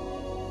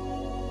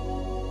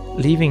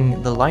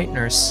 leaving the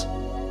Lightners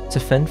to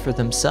fend for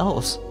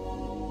themselves,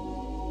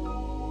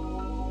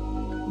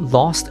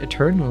 lost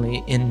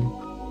eternally in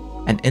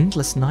an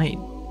endless night.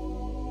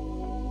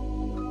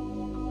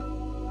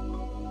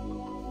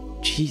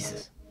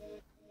 Jesus.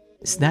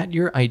 Is that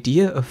your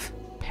idea of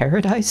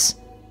paradise?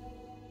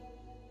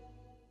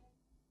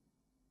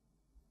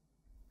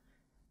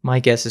 My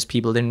guess is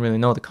people didn't really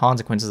know the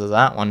consequences of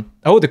that one.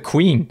 Oh, the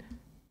queen.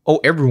 Oh,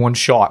 everyone's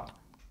shot.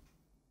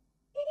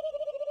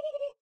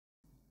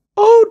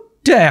 Oh,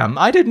 damn.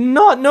 I did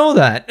not know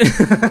that.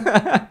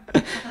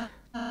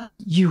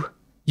 You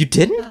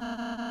didn't?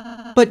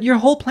 But your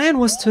whole plan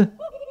was to...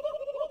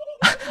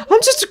 I'm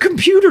just a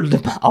computer,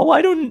 Limao.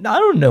 I don't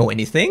know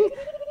anything.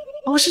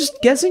 I was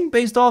just guessing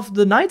based off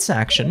the knight's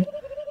action.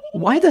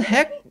 Why the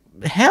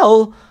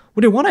hell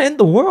would it want to end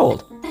the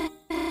world?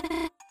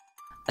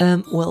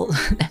 Well,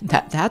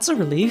 that's a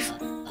relief.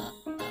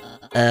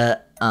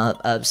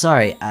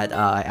 Sorry,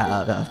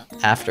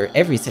 after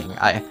everything,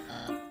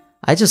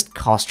 I just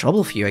caused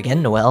trouble for you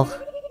again, Noelle.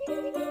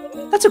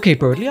 That's okay,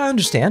 Birdly, I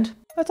understand.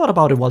 I thought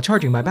about it while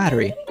charging my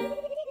battery.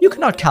 You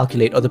cannot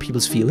calculate other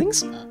people's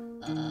feelings.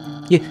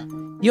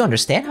 You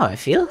understand how I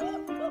feel?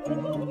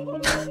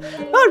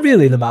 Not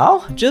really,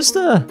 Limao. Just,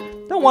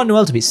 don't want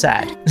Noelle to be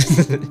sad.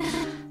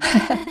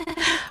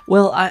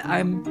 Well,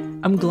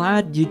 I'm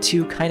glad you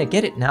two kind of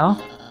get it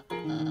now.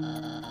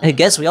 I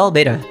guess we all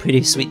made a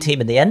pretty sweet team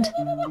in the end.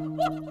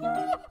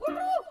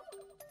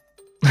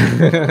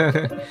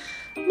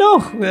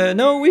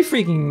 No, we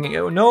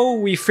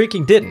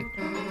freaking didn't.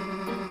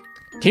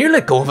 Can you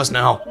let go of us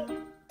now?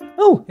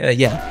 Oh,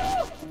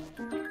 yeah.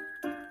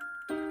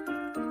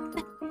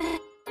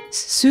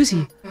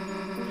 Susie.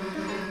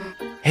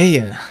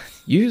 Hey,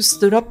 you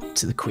stood up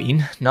to the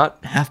queen.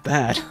 Not half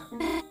bad.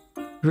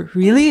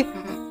 Really?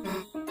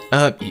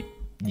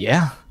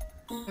 Yeah.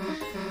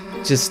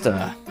 Just,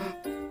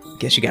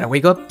 guess you gotta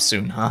wake up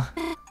soon, huh?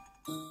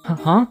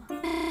 Huh?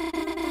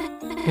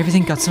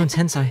 Everything got so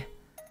intense,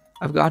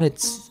 I've got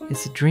it's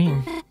a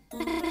dream.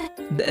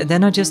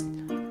 Then I just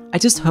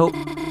hope,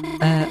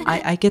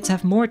 I get to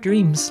have more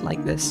dreams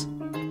like this.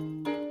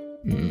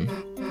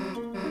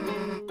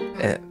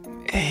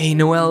 Hey,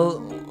 Noelle,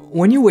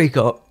 when you wake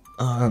up,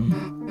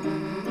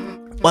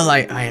 well,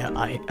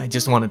 I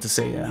just wanted to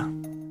say,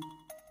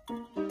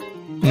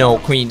 No,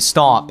 Queen,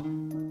 stop.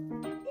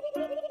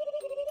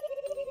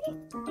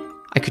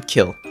 I could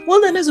kill. Well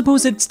then, I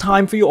suppose it's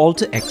time for you all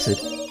to exit.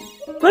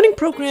 Running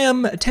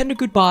program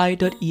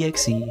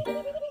tendergoodbye.exe.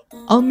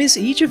 I'll miss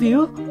each of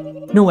you.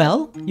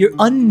 Noelle, your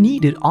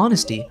unneeded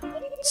honesty.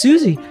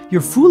 Susie,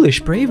 your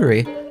foolish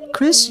bravery.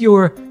 Chris,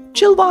 your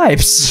chill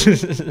vibes.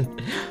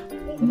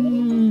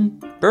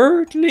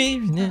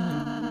 Birdly.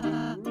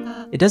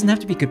 It doesn't have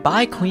to be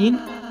goodbye, Queen.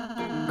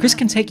 Chris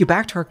can take you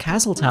back to our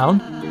castle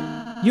town.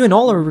 You and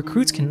all our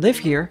recruits can live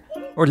here.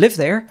 Or live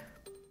there.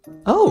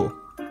 Oh.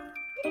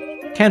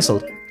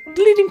 Cancelled.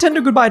 Deleting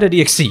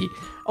tendergoodbye.exe.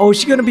 Oh, is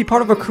she gonna be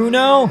part of our crew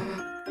now?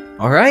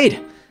 Alright,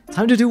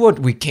 time to do what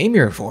we came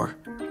here for.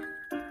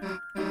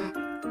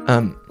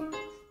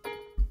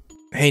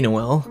 Hey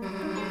Noelle.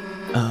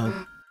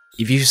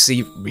 If you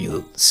see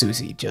real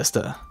Susie, just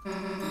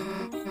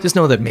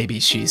know that maybe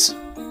she's,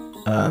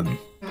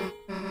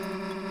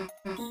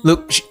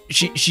 look,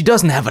 she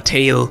doesn't have a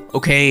tail,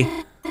 okay?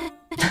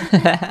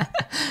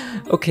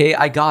 Okay,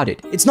 I got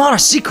it. It's not a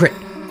secret!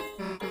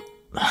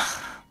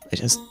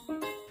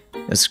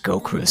 Let's go,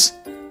 Chris.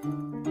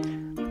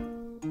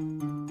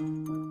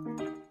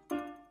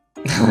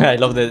 I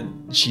love that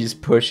she's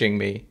pushing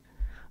me.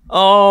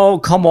 Oh,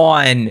 come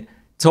on!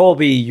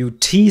 Toby, you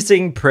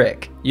teasing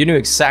prick. You knew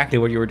exactly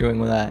what you were doing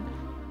with that.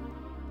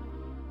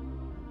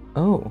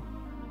 Oh.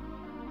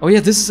 Oh yeah,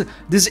 this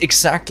is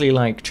exactly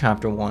like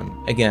chapter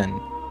 1, again.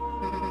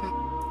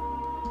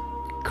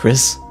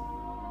 Chris?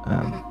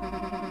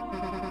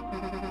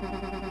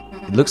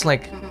 It looks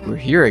like we're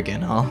here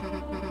again, huh?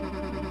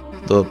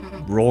 The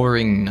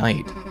Roaring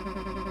Night.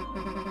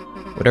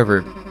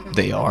 Whatever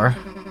they are,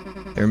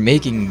 they're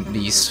making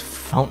these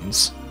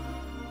fountains.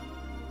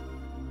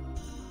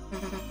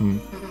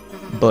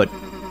 But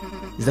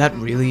is that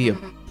really a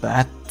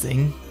bad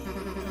thing?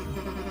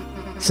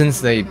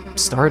 Since they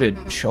started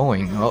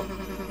showing up,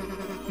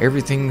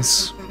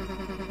 everything's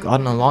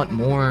gotten a lot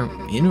more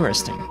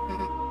interesting,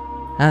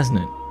 hasn't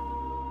it?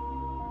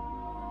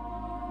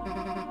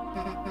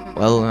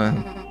 Well,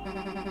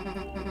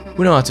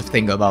 we don't have to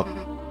think about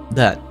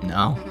that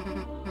now.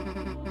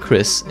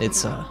 Chris,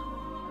 it's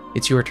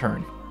your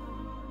turn.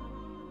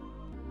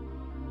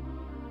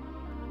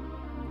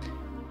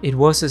 It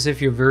was as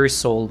if your very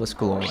soul was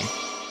glowing.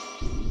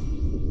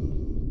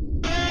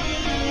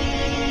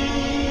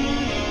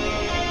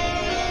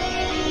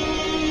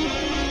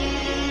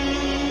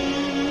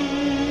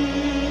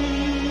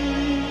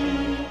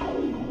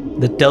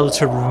 The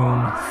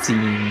Deltarune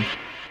theme.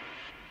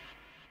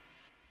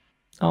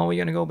 Oh, we're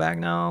gonna go back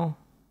now.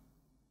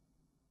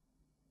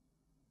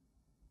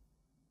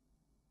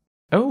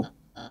 Oh.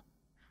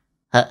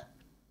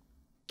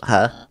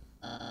 Huh?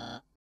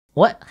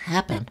 What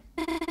happened?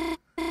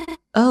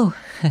 Oh,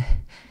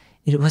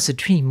 it was a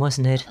dream,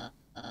 wasn't it?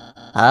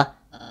 Huh?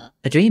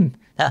 A dream?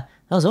 That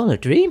was all a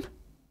dream?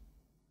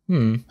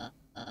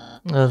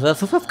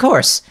 Of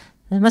course.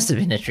 It must have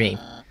been a dream.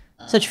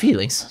 Such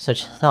feelings,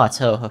 such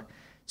thoughts. Oh,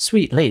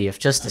 sweet lady of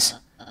justice.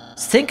 To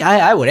think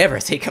I would ever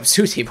think of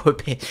Susie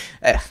would be...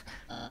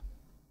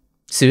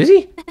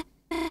 Susie?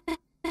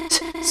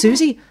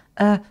 Susie,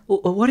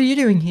 what are you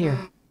doing here?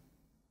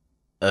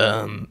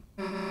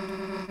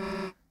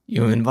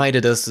 You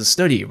invited us to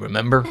study,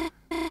 remember?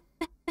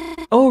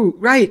 Oh,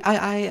 right,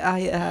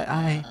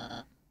 I...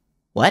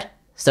 What?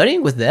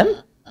 Studying with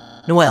them?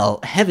 Well,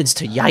 heavens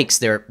to yikes,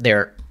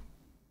 they're...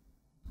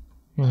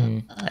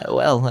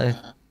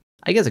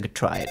 I guess I could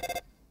try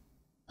it.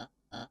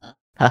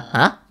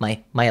 Huh?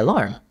 My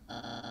alarm.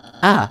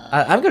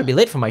 I'm gonna be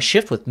late for my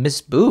shift with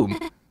Miss Boom.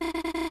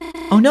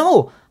 Oh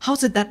no,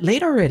 how's it that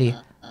late already?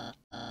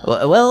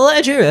 Well,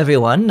 adieu,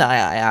 everyone.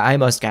 I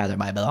must gather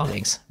my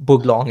belongings.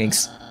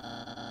 Booklongings.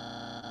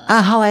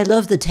 How I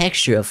love the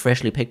texture of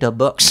freshly picked up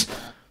books.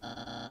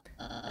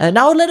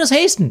 Now let us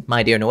hasten,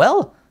 my dear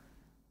Noelle.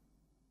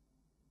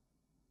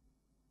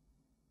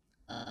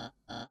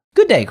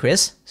 Good day,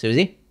 Chris,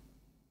 Susie.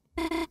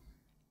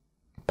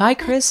 Bye,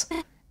 Chris.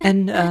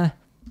 And,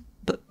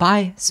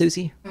 bye,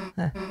 Susie.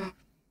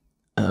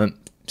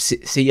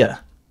 See ya.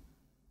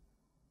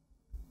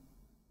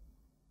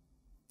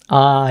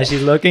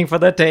 She's looking for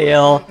the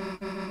tail.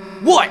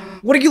 What?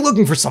 What are you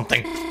looking for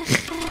something?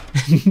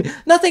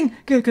 Nothing.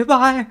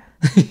 Goodbye.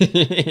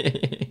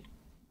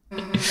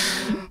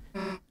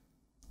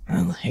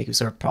 Well, the heck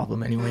is our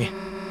problem anyway?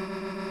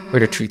 Way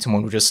to treat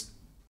someone who just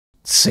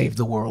saved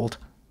the world.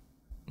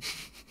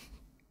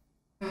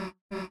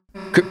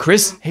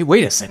 Chris? Hey,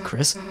 wait a sec,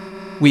 Chris.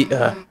 We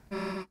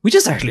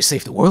just actually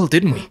saved the world,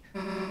 didn't we?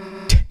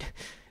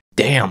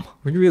 Damn,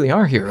 we really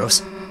are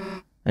heroes.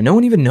 And no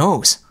one even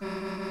knows.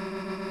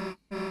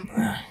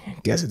 I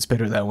guess it's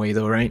better that way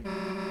though, right?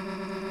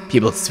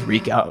 People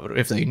freak out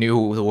if they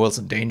knew the world's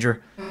in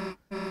danger.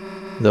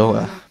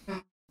 Though,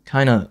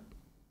 kinda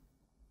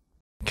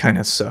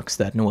sucks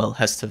that Noelle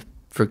has to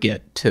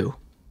forget too.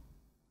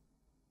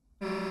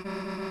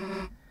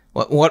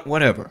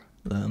 Whatever.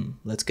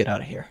 Let's get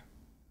out of here.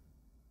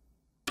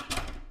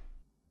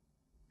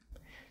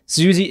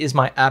 Susie is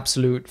my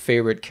absolute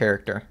favorite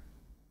character.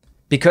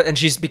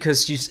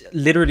 Because she's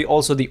literally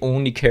also the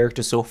only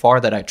character so far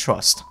that I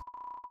trust.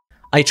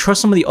 I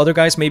trust some of the other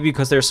guys maybe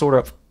because they're sort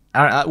of...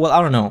 I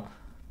don't know.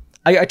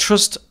 I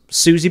trust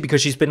Susie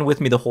because she's been with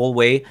me the whole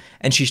way,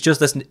 and she's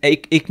just as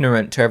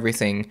ignorant to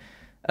everything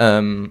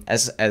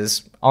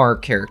as our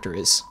character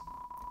is.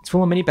 It's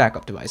full of many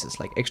backup devices,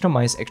 like extra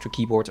mice, extra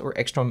keyboards, or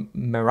extra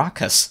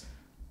maracas.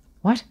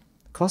 What?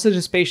 A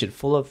closeted spaceship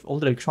full of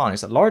old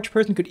electronics. A large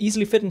person could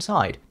easily fit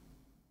inside.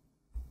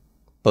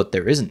 But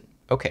there isn't.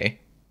 Okay.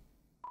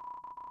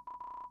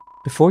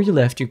 Before you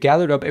left, you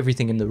gathered up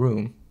everything in the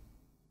room.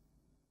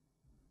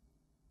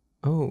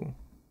 Oh.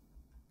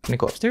 Can I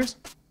go upstairs?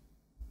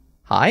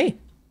 Hi?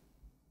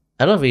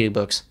 I love reading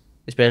books,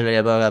 especially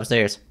a book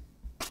upstairs.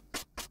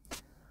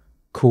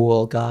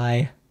 Cool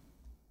guy.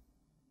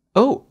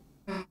 Oh.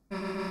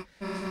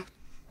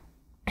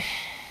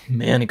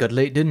 Man, it got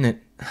late, didn't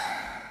it?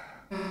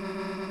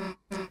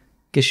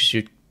 Guess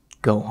you should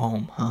go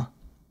home, huh?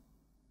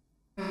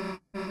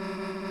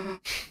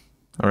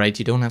 Alright,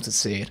 you don't have to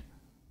say it.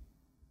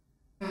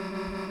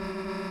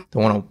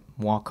 Don't want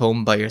to walk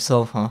home by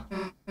yourself, huh?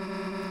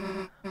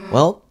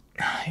 Well,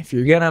 if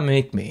you're gonna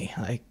make me,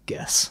 I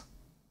guess.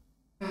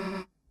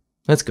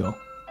 Let's go.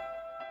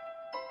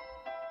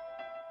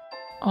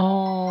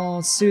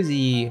 Oh,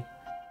 Susie.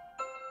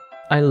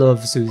 I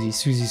love Susie.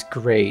 Susie's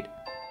great.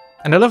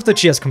 And I love that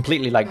she has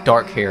completely, like,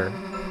 dark hair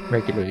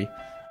regularly.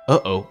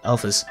 Uh-oh,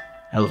 Alphas.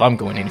 Hell, if I'm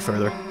going any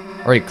further.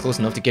 Already close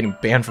enough to getting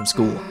banned from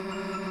school.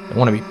 I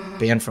want to be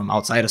banned from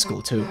outside of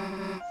school, too.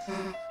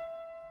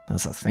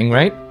 That's a thing,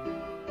 right?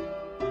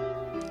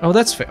 Oh,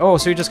 that's fair. Oh,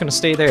 so you're just gonna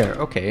stay there.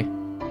 Okay.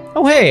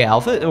 Oh, hey,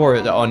 Alpha, or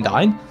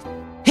Undyne.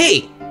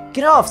 Hey,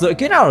 get out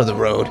of the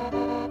road.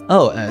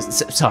 Oh,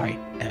 sorry,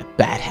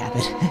 bad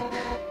habit.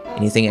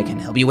 Anything I can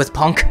help you with,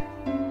 punk?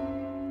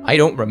 I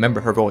don't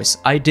remember her voice.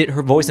 I did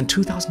her voice in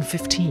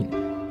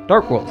 2015.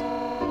 Dark World.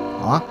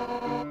 Huh?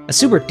 A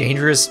super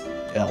dangerous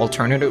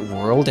alternative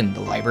world in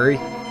the library.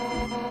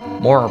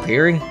 More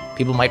appearing.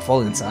 People might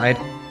fall inside.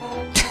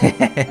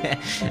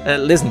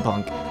 Listen,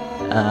 punk.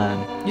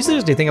 You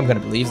seriously think I'm gonna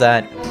believe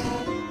that?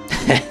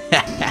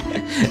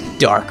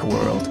 Dark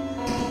World.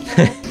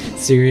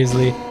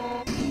 Seriously?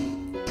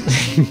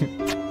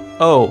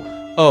 Oh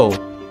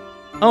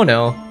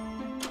no.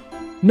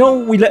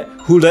 No,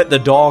 who let the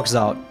dogs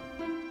out?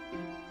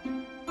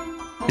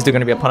 Is there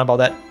gonna be a pun about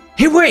that?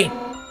 Hey, wait!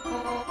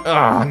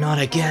 Ah, not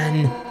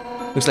again.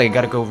 Looks like I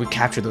gotta go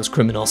recapture those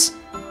criminals.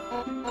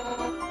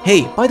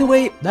 Hey, by the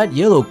way, that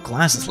yellow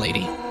glasses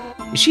lady,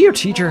 is she your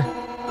teacher?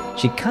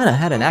 She kinda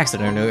had an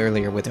accident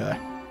earlier with a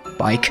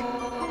bike.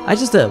 I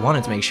just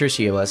wanted to make sure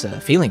she was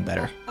feeling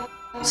better.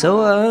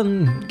 So,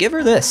 give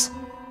her this.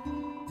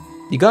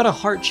 You got a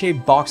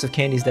heart-shaped box of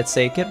candies that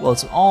say get well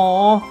soon.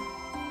 Aww.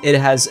 It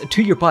has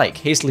to your bike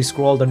hastily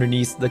scrawled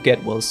underneath the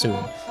get well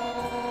soon.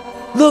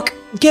 Look,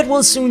 get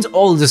well soon's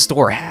all the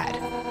store had.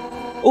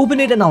 Open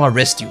it and I'll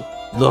arrest you.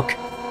 Look,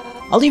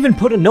 I'll even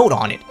put a note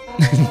on it.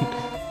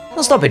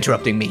 Now stop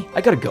interrupting me. I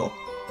gotta go.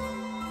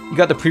 You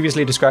got the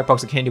previously described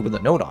box of candy with a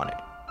note on it.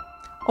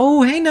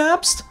 Oh, hey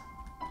Napst.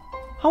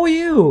 How are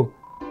you?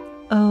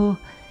 Oh,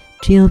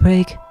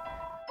 jailbreak.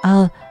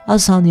 I'll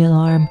sound the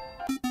alarm.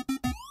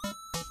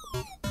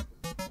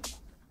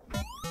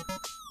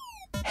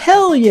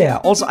 Hell yeah!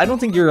 Also, I don't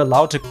think you're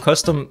allowed to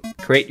custom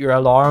create your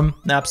alarm,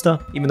 Napster,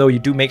 even though you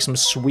do make some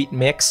sweet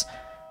mix.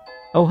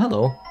 Oh,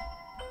 hello.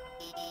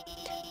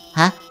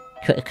 Huh?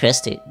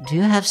 Christy, do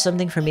you have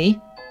something for me?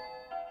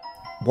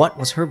 What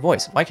was her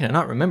voice? Why can I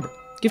not remember?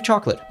 Give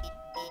chocolate.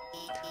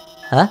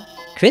 Huh?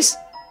 Chris?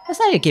 What's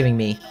that you're giving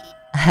me?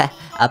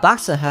 A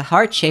box of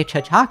heart-shaped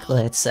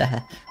chocolates.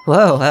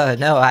 Whoa,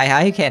 no,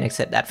 I can't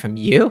accept that from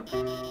you.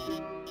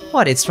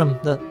 What, it's from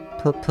the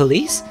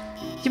police?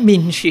 You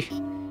mean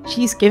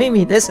she's giving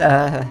me this,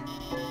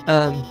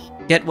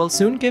 Get well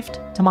soon gift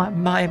to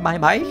my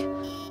bike?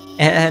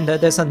 And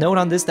there's a note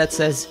on this that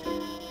says,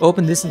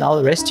 open this and I'll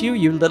arrest you,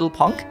 you little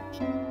punk.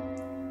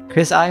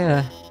 Chris,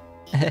 tell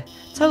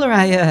her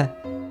I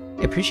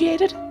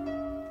appreciate it?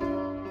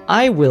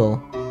 I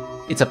will.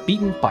 It's a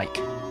beaten bike.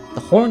 The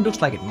horn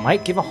looks like it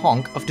might give a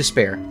honk of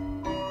despair.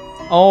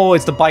 Oh,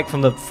 it's the bike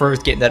from the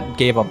first game that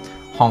gave a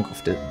honk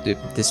of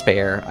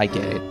despair. I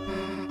get it.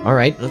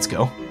 Alright, let's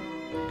go.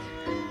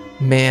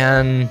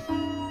 Man.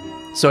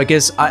 So I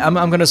guess I'm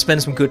gonna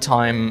spend some good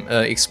time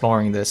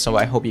exploring this, so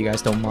I hope you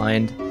guys don't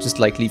mind. Just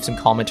like leave some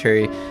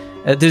commentary.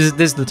 This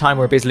is the time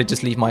where I basically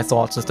just leave my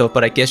thoughts and stuff,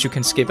 but I guess you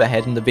can skip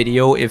ahead in the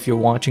video if you're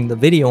watching the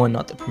video and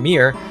not the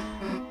premiere.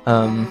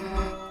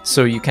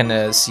 So you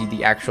can see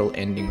the actual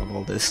ending of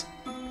all this.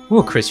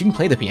 Oh, Chris, you can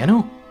play the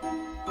piano?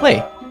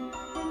 Play.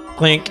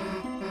 Clink.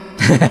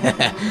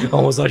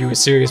 Almost thought you were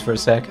serious for a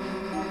sec.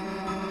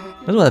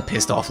 That's what a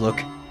pissed off look.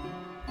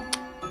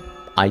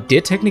 I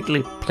did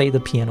technically play the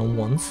piano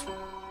once.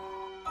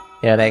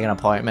 Yeah, make an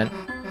appointment.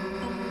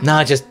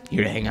 Nah, just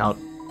here to hang out.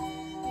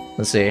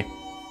 Let's see.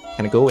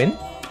 Can I go in?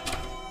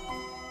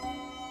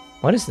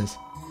 What is this?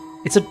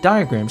 It's a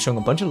diagram showing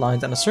a bunch of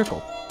lines and a circle.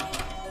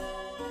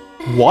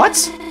 What?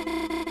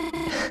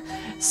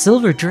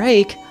 Silver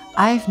Drake?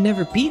 I've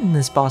never beaten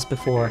this boss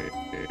before.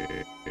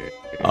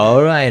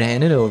 Alright,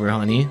 hand it over,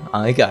 honey.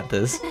 I got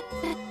this.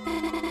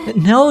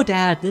 No,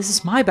 Dad, this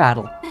is my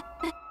battle.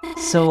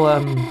 So,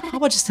 how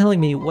about just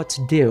telling me what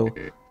to do?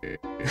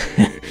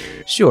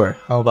 Sure,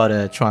 how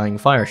about trying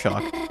Fire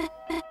Shock?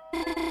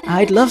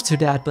 I'd love to,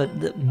 Dad, but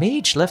the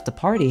mage left the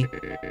party.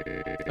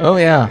 Oh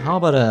yeah, how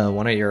about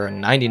one of your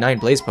 99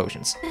 Blaze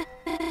Potions?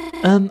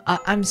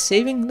 I'm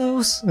saving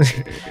those?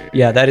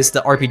 Yeah, that is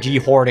the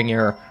RPG hoarding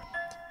error.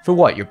 For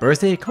what, your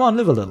birthday? Come on,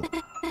 live a little.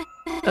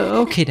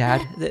 Okay,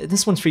 Dad,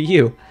 this one's for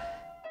you.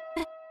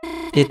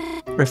 It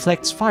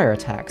reflects fire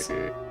attacks.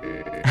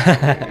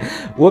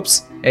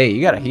 Whoops. Hey,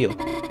 you gotta heal.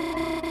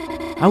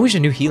 I wish I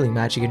knew healing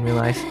magic in real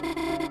life.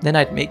 Then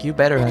I'd make you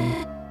better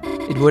and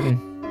it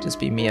wouldn't just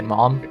be me and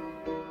Mom.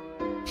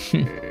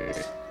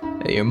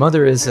 Your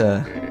mother is,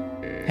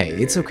 Hey,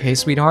 it's okay,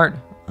 sweetheart.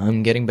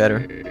 I'm getting better.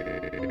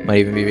 Might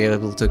even be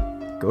able to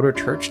go to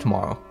church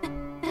tomorrow.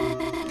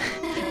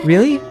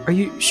 Really? Are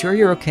you sure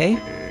you're okay?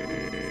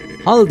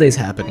 Holidays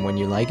happen when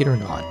you like it or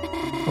not.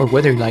 Or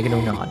whether you like it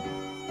or not.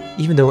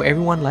 Even though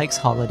everyone likes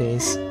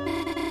holidays.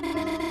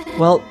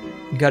 Well,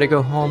 you gotta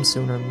go home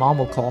soon or Mom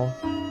will call.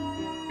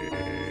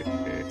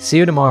 See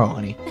you tomorrow,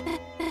 honey.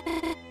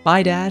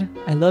 Bye, Dad.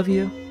 I love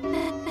you.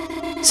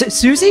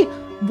 Susie?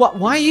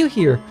 Why are you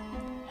here?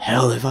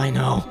 Hell if I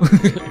know.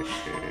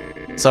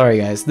 Sorry,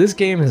 guys. This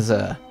game is,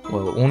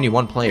 well, only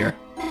one player.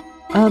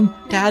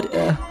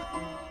 Dad,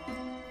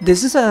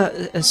 this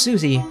is,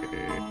 Susie.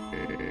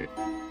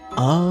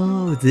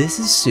 Oh, this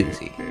is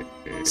Susie.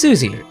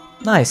 Susie,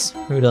 nice.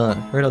 Heard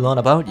a lot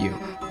about you.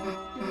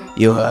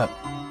 You,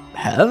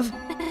 have?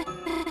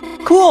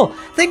 Cool!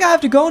 Think I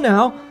have to go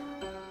now.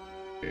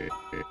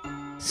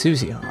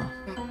 Susie, huh?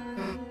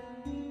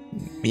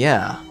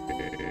 Yeah.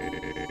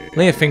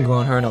 Lay a finger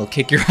on her and I'll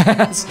kick your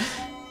ass.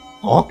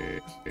 Huh?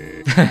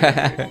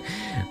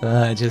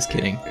 Just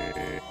kidding.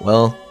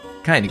 Well,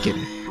 kinda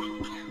kidding.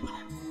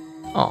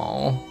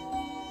 Aww.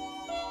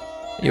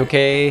 You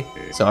okay?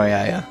 Sorry,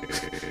 I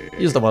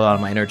used up a lot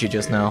of my energy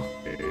just now.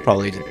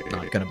 Probably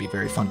not gonna be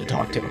very fun to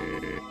talk to.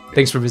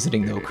 Thanks for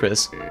visiting though,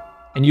 Chris.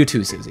 And you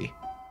too, Susie.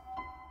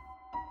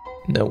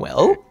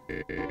 Noelle?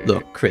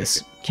 Look,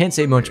 Chris, can't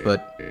say much,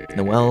 but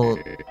Noelle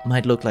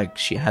might look like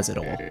she has it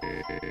all.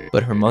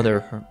 But her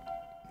mother,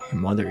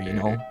 you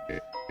know.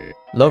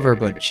 Love her,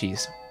 but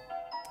she's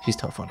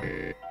tough on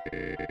her.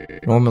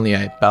 Normally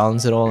I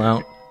balance it all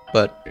out,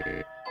 but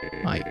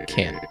I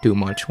can't do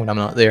much when I'm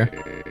not there.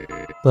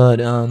 But,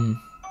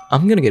 I'm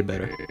gonna get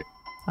better.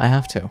 I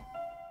have to.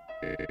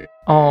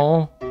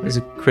 Oh, is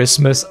it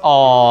Christmas?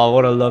 Oh,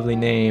 what a lovely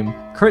name.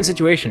 Current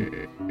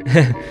situation.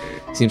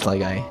 Seems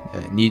like I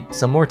need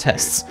some more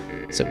tests,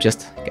 so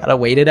just gotta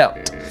wait it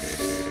out.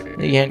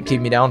 You can't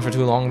keep me down for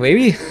too long,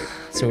 baby.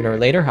 Sooner or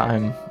later,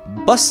 I'm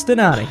busting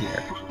out of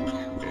here.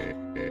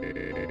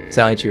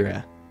 Besides,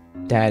 your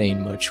dad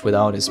ain't much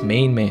without his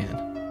main man.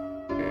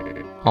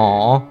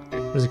 Aw,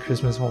 what is a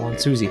Christmas home on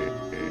Susie?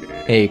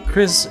 Hey,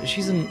 Chris,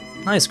 she's a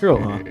nice girl,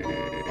 huh?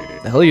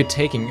 The hell are you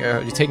taking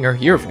her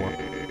here for?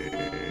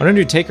 Why don't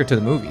you take her to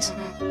the movies?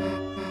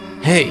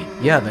 Hey,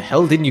 yeah, the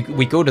hell didn't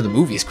we go to the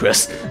movies,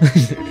 Chris?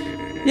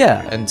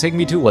 Yeah, and take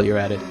me too while you're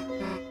at it.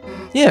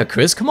 Yeah,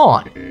 Chris, come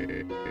on.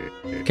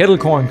 Kettle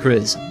corn,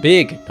 Chris.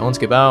 Big, don't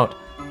skip out.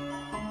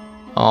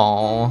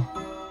 Aww.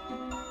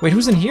 Wait,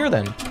 who's in here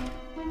then?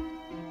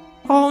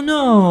 Oh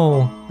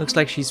no! Looks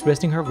like she's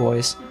resting her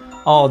voice.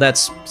 Oh,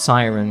 that's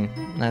Siren.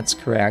 That's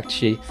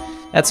correct.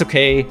 That's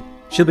okay.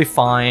 She'll be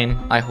fine,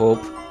 I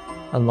hope,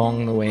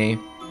 along the way.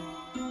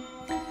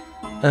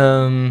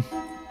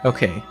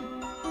 Okay.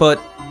 But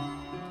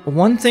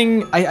one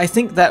thing, I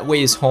think that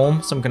way is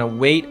home, so I'm gonna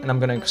wait and I'm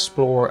gonna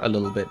explore a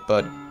little bit,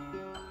 but...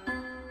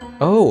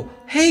 Oh,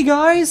 hey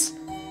guys!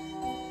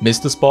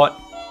 Missed the spot.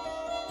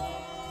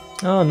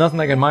 Oh, nothing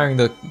like admiring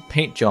the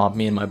paint job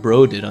me and my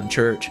bro did on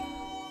church.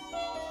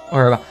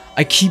 Or,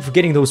 I keep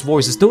forgetting those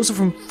voices. Those are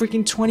from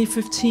freaking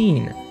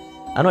 2015.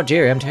 I'm not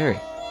Jerry, I'm Terry.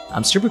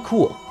 I'm super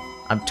cool.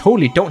 I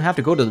totally don't have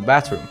to go to the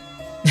bathroom.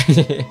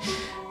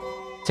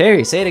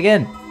 Terry, say it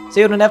again.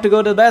 Say you don't have to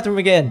go to the bathroom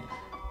again.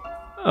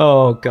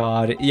 Oh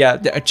god. Yeah,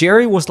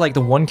 Jerry was like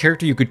the one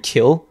character you could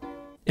kill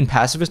in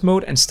pacifist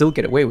mode and still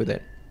get away with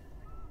it.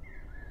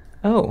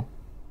 Oh.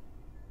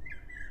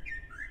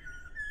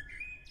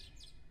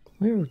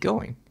 Where are we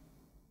going?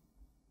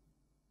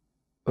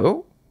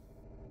 Oh?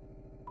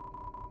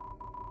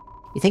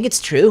 You think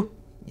it's true?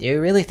 You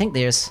really think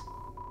there's...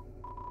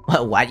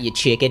 What, you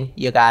chicken?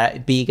 You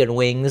got vegan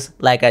wings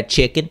like a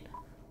chicken?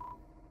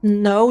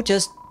 No,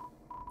 just...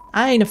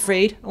 I ain't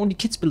afraid. Only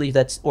kids believe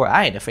that's... Or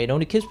I ain't afraid.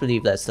 Only kids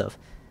believe that stuff.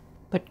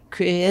 But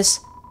Chris...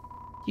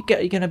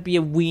 You're gonna be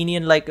a weenie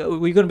and like...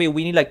 We're gonna be a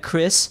weenie like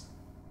Chris?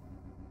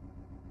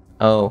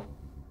 Oh.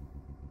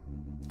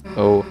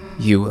 Oh,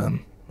 you,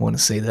 wanna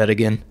say that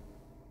again?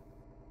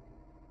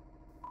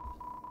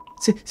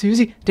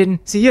 Susie,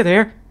 didn't see you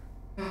there.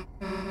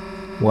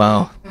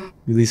 Wow,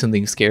 really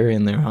something scary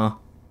in there, huh?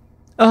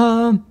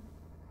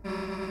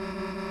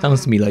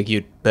 Sounds to me like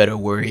you'd better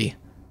worry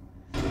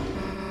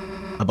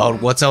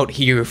about what's out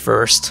here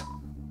first.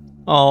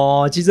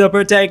 Oh, she's so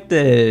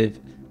protective.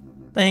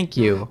 Thank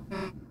you.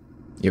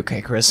 You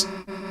okay, Chris?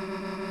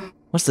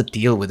 What's the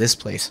deal with this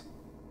place?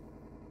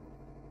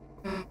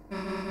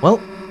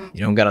 Well, you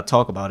don't gotta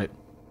talk about it.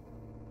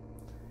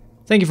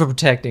 Thank you for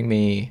protecting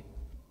me.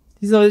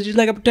 She's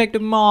like a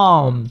protective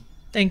mom.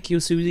 Thank you,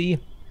 Susie.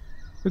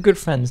 We're good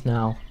friends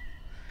now.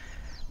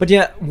 But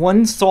yeah,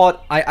 one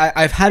thought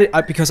I've had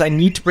it because I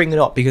need to bring it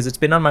up because it's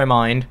been on my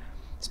mind.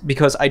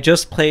 Because I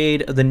just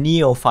played the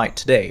Neo fight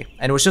today,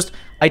 and it was just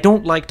I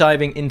don't like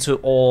diving into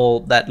all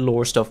that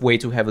lore stuff way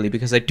too heavily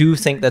because I do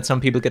think that some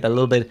people get a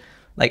little bit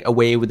like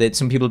away with it.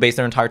 Some people base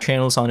their entire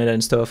channels on it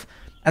and stuff,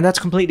 and that's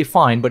completely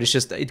fine. But it's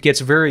just it gets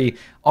very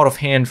out of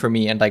hand for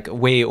me and like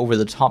way over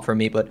the top for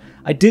me. But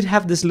I did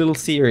have this little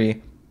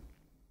theory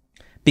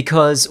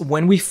because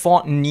when we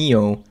fought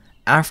Neo.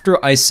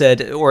 After I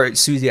said, or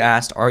Susie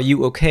asked, "Are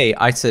you okay?"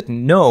 I said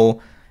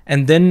no,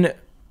 and then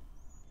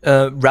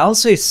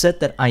Ralsei said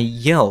that I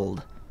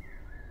yelled,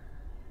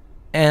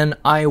 and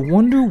I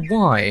wonder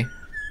why.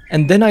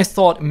 And then I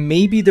thought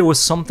maybe there was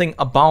something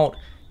about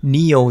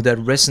Neo that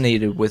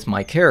resonated with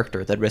my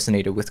character, that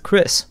resonated with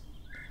Chris,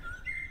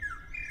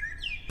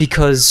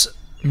 because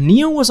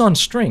Neo was on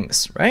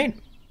strings, right?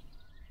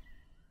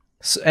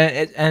 So,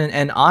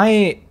 and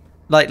I.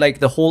 Like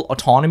the whole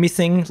autonomy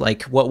thing,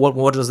 like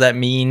what does that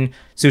mean?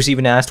 Susie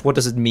even asked, what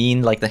does it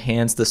mean? Like the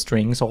hands, the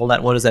strings, all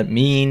that. What does that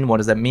mean? What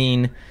does that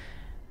mean?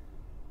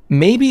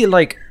 Maybe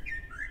like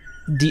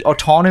the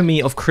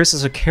autonomy of Chris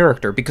as a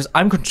character, because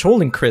I'm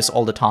controlling Chris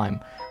all the time.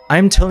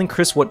 I'm telling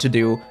Chris what to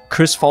do.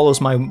 Chris follows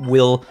my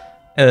will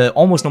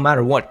almost no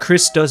matter what.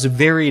 Chris does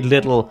very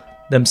little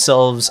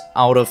themselves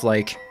out of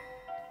like,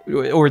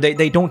 or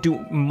they don't do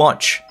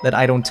much that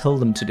I don't tell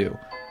them to do.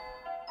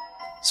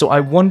 So I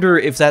wonder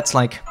if that's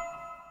like.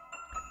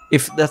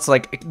 If that's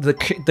like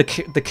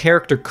the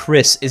character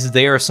Chris is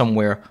there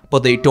somewhere,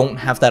 but they don't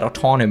have that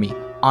autonomy.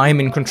 I'm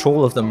in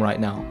control of them right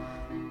now,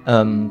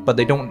 but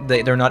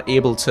they're not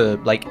able to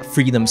like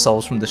free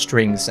themselves from the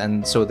strings,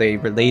 and so they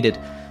related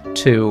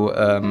to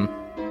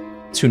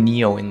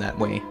Neo in that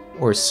way,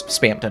 or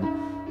Spampton.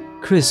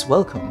 Chris,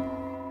 welcome.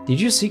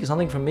 Did you seek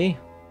something from me?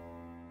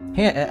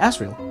 Hey,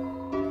 Asriel.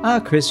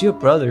 Ah, Chris, your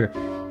brother.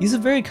 He's a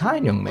very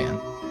kind young man,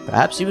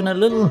 perhaps even a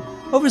little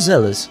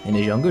overzealous in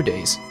his younger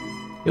days.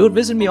 He would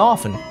visit me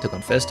often to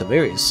confess to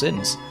various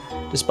sins,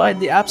 despite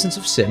the absence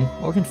of sin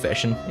or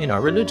confession in our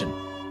religion.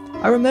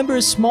 I remember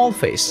his small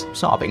face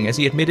sobbing as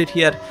he admitted he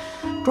had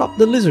dropped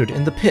the lizard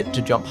in the pit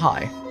to jump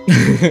high.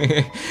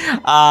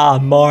 Ah,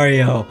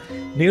 Mario,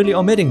 nearly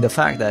omitting the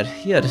fact that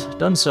he had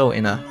done so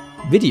in a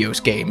videos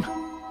game.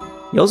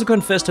 He also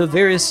confessed her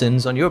various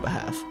sins on your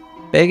behalf,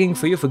 begging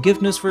for your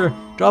forgiveness for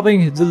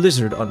dropping the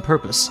lizard on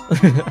purpose.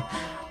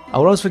 I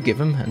will always forgive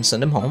him and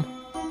send him home.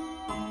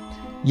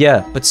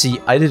 Yeah, but see,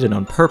 I did it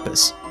on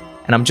purpose.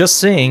 And I'm just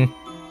saying,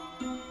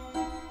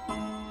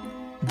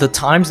 the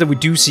times that we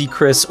do see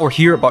Chris or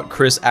hear about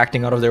Chris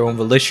acting out of their own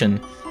volition,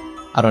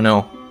 I don't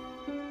know.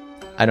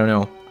 I don't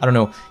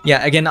know.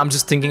 Yeah, again, I'm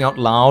just thinking out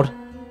loud.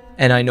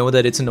 And I know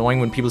that it's annoying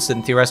when people sit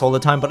and theorize all the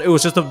time, but it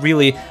was just a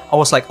really, I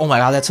was like, oh my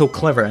god, that's so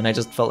clever. And I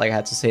just felt like I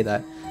had to say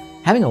that.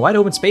 Having a wide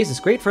open space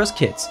is great for us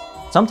kids.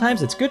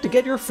 Sometimes it's good to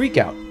get your freak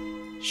out.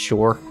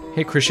 Sure.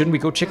 Hey, Chris, shouldn't we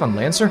go check on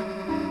Lancer?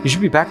 He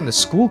should be back in the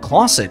school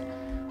closet.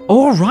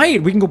 All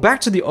right, we can go back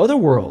to the other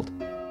world.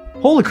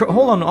 Holy crap,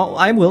 hold on,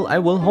 I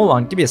will, hold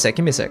on, give me a sec.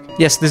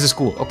 Yes, this is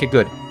cool, okay,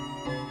 good.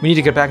 We need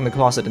to get back in the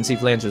closet and see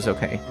if Lancer's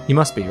okay. He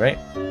must be, right?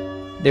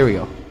 There we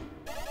go.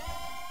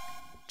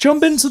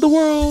 Jump into the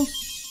world!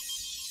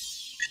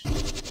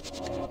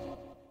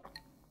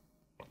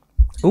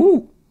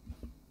 Ooh.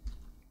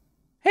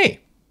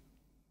 Hey.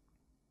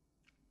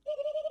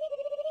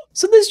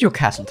 So this is your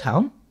castle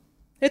town.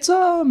 It's,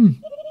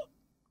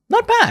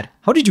 not bad.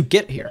 How did you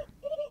get here?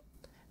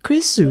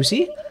 Chris,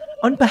 Susie,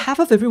 on behalf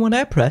of everyone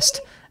I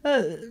oppressed,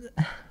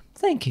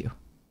 thank you.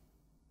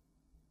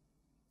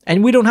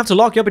 And we don't have to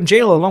lock you up in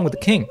jail along with the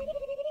king.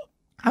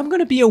 I'm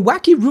gonna be a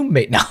wacky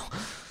roommate now.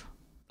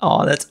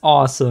 Oh, that's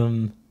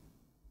awesome.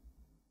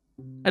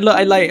 I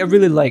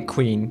really like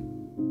Queen.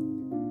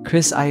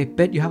 Chris, I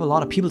bet you have a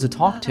lot of people to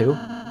talk to,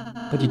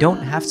 but you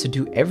don't have to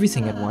do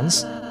everything at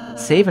once.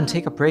 Save and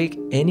take a break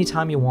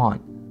anytime you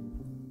want.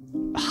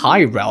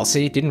 Hi,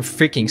 Ralsei. Didn't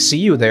freaking see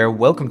you there.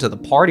 Welcome to the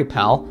party,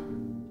 pal.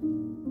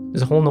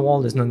 There's a hole in the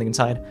wall, there's nothing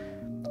inside.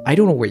 I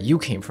don't know where you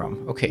came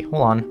from. Okay,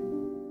 hold on.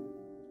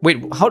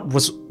 Wait, how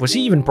was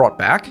he even brought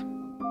back?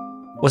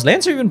 Was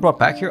Lancer even brought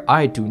back here?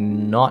 I do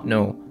not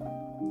know.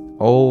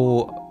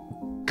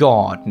 Oh,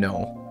 God,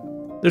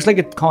 no. There's like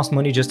it costs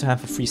money just to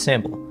have a free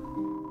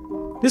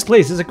sample. This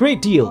place is a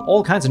great deal.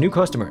 All kinds of new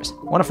customers.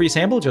 Want a free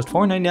sample? Just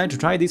 $4.99 to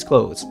try these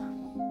clothes.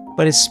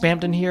 But is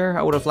Spampton here?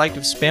 I would have liked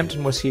if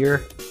Spampton was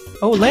here.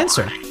 Oh,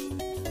 Lancer.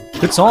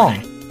 Good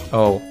song.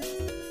 Oh,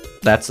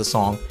 that's the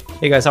song.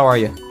 Hey guys, how are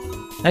you?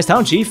 Nice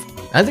town, Chief.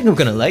 I think I'm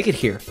gonna like it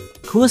here.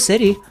 Cool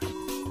city.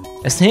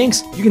 As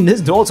thanks, you can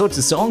listen to all sorts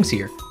of songs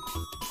here.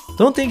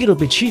 Don't think it'll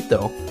be cheap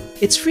though.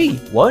 It's free.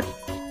 What?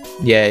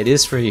 Yeah, it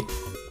is free.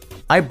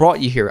 I brought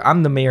you here.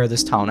 I'm the mayor of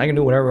this town. I can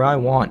do whatever I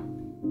want.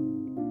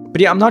 But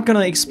yeah, I'm not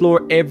gonna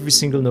explore every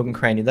single nook and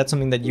cranny. That's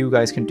something that you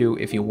guys can do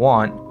if you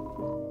want.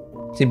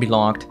 It's gonna be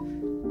locked.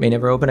 May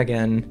never open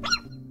again.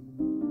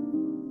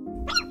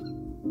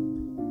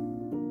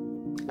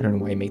 I don't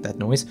know why you make that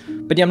noise.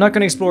 But yeah, I'm not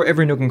gonna explore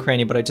every nook and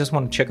cranny, but I just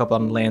want to check up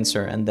on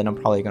Lancer, and then I'm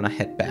probably gonna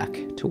head back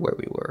to where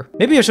we were.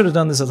 Maybe I should have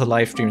done this as a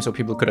live stream so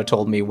people could have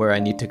told me where I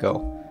need to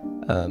go.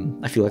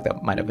 I feel like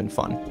that might have been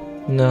fun.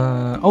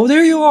 No. Oh,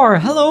 there you are!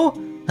 Hello!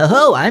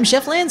 Hello, I'm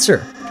Chef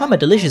Lancer. Try my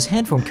delicious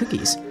hand-formed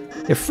cookies.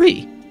 They're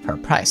free. For a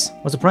price.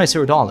 What's the price?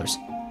 $0.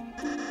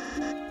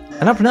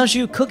 And I'll pronounce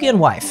you Cookie and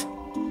Wife.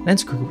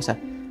 Lancer Cookie, what's that?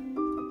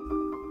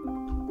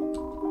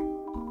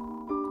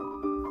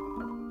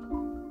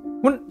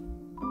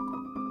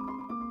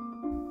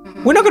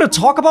 We're not gonna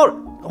talk about...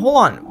 Hold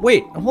on,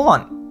 wait, hold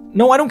on.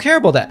 No, I don't care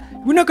about that.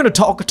 We're not gonna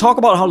talk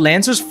about how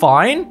Lancer's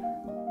fine?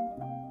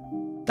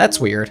 That's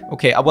weird.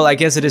 Okay, well, I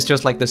guess it is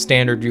just like the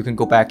standard. You can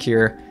go back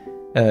here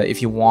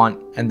if you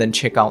want and then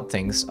check out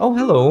things. Oh,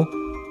 hello.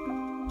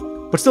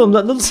 But still, I'm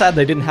a little sad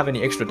they didn't have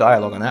any extra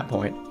dialogue on that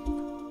point.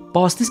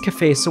 Boss, this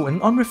cafe is so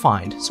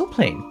unrefined, so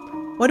plain.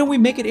 Why don't we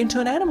make it into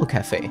an animal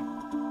cafe?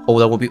 Oh,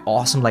 that would be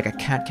awesome, like a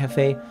cat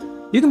cafe.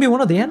 You can be one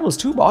of the animals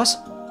too, boss.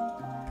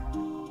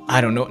 I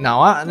don't know.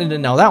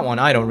 Now that one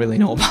I don't really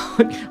know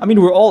about. I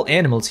mean, we're all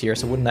animals here,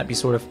 so wouldn't that be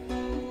sort of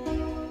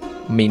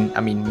mean?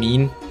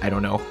 I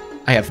don't know.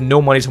 I have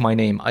no money to my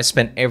name. I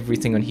spent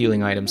everything on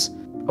healing items.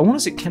 I want to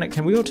see.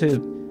 Can we go to?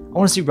 I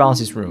want to see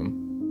Ralsei's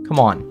room. Come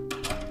on.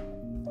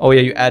 Oh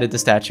yeah, you added the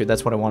statue.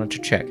 That's what I wanted to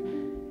check.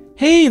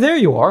 Hey, there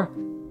you are.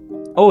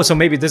 Oh, so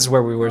maybe this is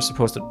where we were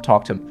supposed to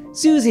talk to him.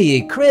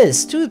 Susie,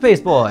 Chris,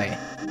 Toothpaste Boy.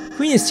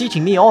 Queen is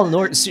teaching me all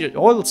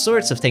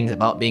sorts of things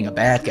about being a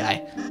bad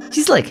guy.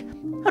 She's like,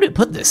 how do you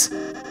put this?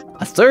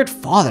 A third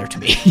father to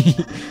me.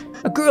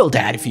 A girl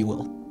dad, if you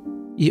will.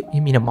 You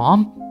mean a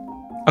mom?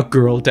 A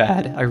girl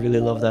dad. I really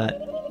love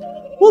that.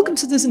 Welcome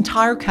to this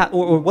entire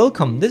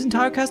welcome. This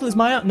entire castle is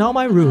now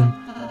my room.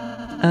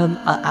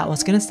 I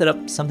was gonna set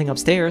up something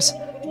upstairs.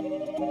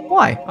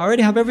 Why? I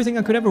already have everything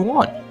I could ever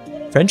want.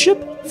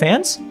 Friendship,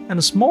 fans, and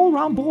a small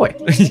round boy.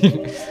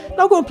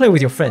 Now go and play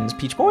with your friends,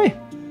 Peach Boy.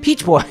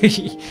 Peach Boy.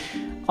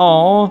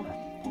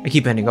 Aww. I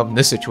keep ending up in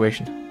this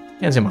situation.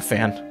 Can't say I'm a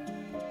fan.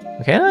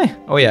 Can I?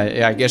 Oh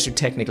yeah, I guess you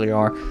technically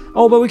are.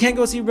 Oh, but we can't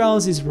go see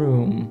Ralsei's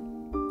room.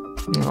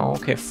 Oh,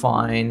 okay,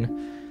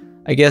 fine.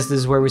 I guess this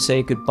is where we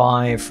say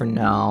goodbye for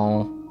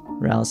now,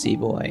 Ralsei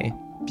boy.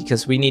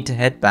 Because we need to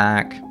head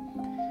back.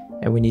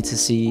 And we need to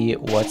see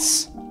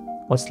what's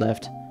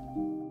left.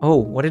 Oh,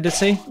 what did it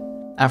say?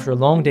 After a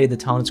long day, the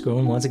town has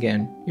grown once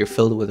again. You're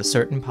filled with a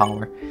certain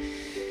power.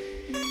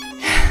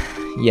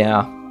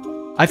 Yeah.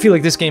 I feel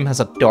like this game has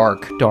a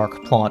dark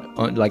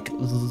plot, like,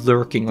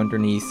 lurking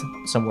underneath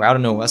somewhere. I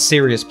don't know, a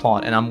serious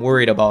plot, and I'm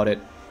worried about it.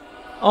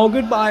 Oh,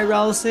 goodbye,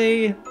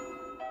 Ralsei.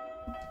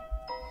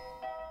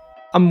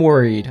 I'm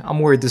worried. I'm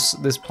worried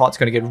this plot's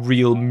gonna get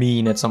real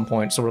mean at some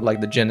point, sort of like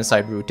the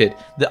genocide route did.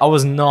 I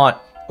was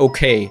not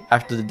okay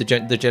after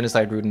the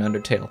genocide route in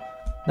Undertale.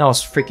 That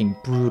was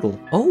freaking brutal.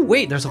 Oh,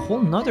 wait, there's a whole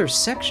nother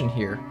section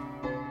here.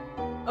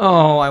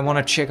 Oh, I want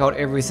to check out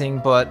everything,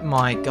 but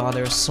my god,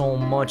 there's so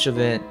much of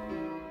it.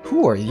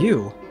 Who are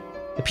you?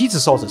 The pizza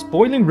sauce is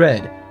boiling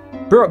red,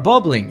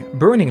 bubbling,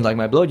 burning like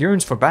my blood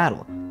yearns for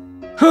battle.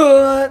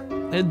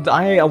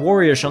 I, a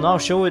warrior, shall now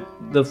show it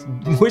the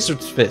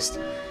wizard's fist.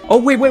 Oh,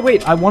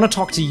 wait, I want to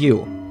talk to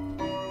you.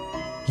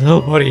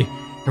 Little buddy,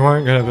 you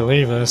aren't gonna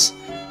believe this.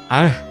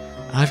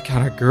 I've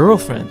got a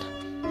girlfriend.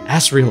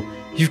 Asriel,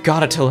 you've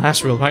gotta tell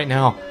Asriel right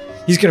now.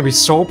 He's gonna be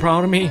so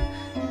proud of me.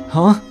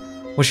 Huh?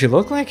 What's she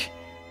look like?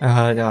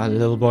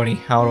 Little buddy,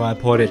 how do I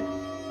put it?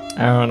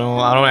 I don't know,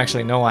 I don't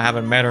actually know, I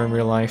haven't met her in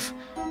real life.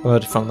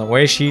 But from the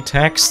way she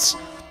texts,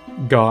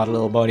 God,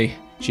 little buddy,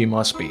 she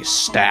must be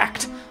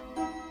stacked.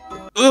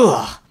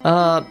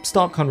 Ugh.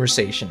 Stop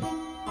conversation.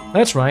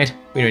 That's right,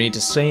 we don't need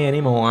to say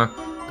any more.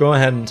 Go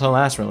ahead and tell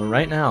Asriel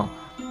right now.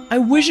 I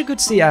wish I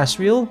could see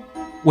Asriel.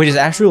 Wait, is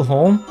Asriel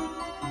home?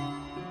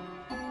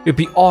 It'd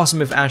be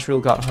awesome if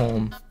Asriel got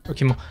home.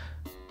 Okay,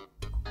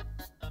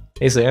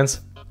 Hey,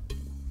 Sans.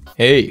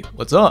 Hey,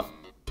 what's up?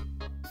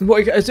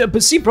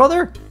 But see,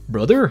 brother?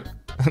 Brother?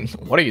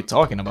 What are you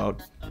talking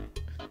about?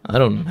 I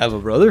don't have a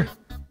brother.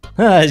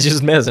 I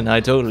just messing, I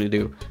totally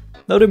do.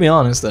 Though to be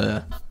honest,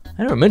 I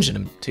never mentioned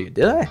him to you,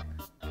 did I?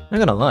 Not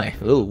gonna lie,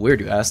 a little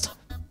weird you asked.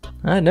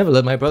 I'd never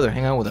let my brother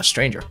hang out with a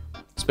stranger.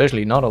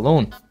 Especially not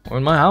alone, or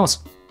in my house.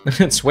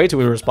 It's way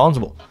too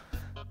irresponsible.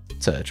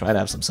 So try to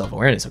have some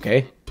self-awareness,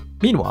 okay?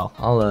 Meanwhile,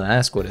 I'll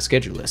ask what his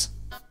schedule is.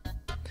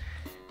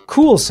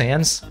 Cool,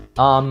 Sans.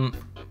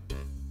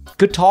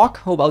 Good talk.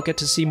 Hope I'll get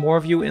to see more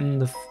of you in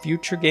the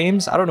future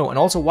games. I don't know. And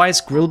also, why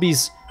is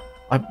Grillby's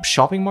a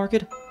shopping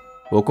market?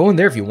 Well, go in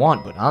there if you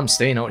want, but I'm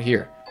staying out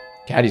here.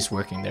 Caddy's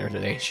working there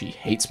today. She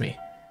hates me.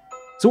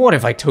 So what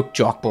if I took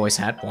Jock Boy's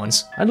hat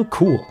once? I look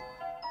cool.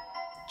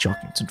 Jock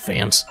and some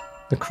fans.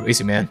 The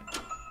crazy man.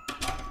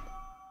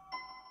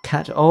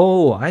 Cat.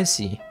 Oh, I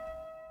see.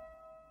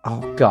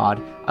 Oh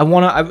God.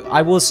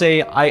 I will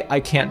say I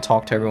can't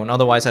talk to everyone.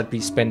 Otherwise, I'd be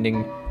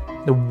spending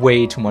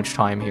way too much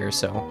time here.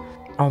 So.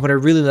 Oh, but I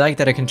really like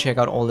that I can check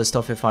out all this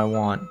stuff if I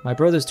want. My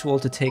brother's too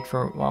old to take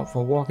for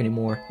a walk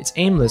anymore. It's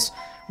aimless.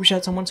 Wish I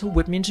had someone to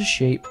whip me into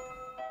shape.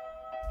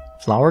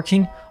 Flower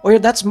King? Oh yeah,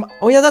 that's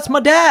my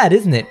dad,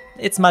 isn't it?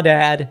 It's my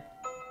dad.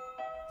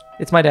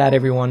 It's my dad,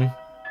 everyone.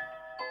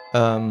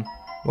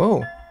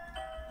 Whoa.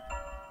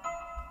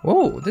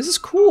 Whoa, this is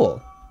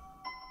cool.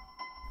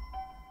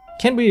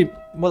 Can we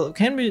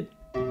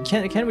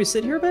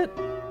sit here a bit?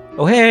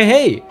 Oh,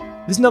 hey.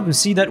 Listen up and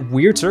see that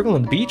weird circle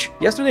on the beach?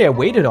 Yesterday I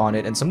waited on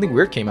it and something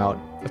weird came out.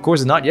 Of course,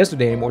 it's not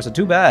yesterday anymore, so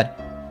too bad.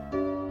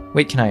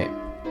 Wait, can I...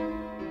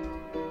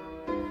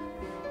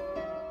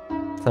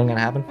 Something gonna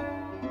happen?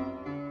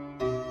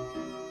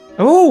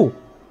 Oh!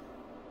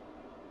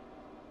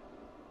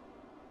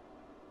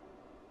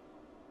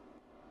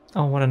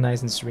 Oh, what a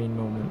nice and serene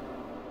moment.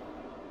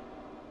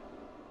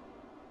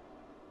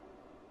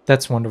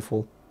 That's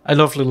wonderful. I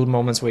love little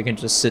moments where you can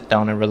just sit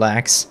down and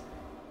relax.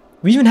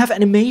 We even have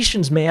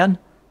animations, man!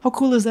 How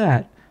cool is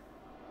that?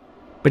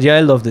 But yeah,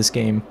 I love this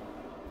game.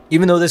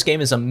 Even though this game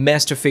is a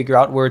mess to figure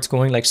out where it's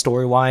going, like,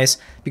 story-wise,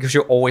 because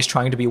you're always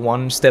trying to be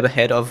one step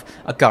ahead of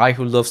a guy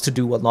who loves to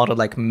do a lot of,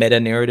 like,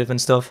 meta-narrative and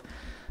stuff.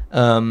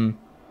 So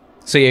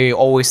yeah, you're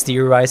always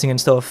theorizing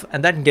and stuff,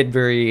 and that can get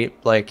very,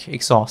 like,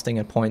 exhausting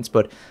at points,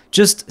 but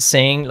just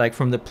saying, like,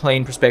 from the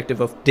plain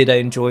perspective of, did I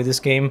enjoy this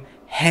game?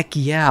 Heck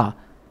yeah!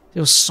 It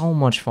was so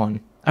much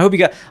fun. I hope you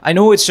got... I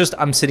know it's just,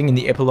 I'm sitting in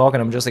the epilogue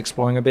and I'm just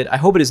exploring a bit. I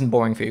hope it isn't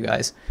boring for you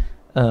guys.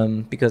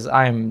 Because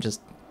I'm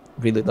just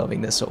really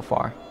loving this so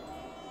far.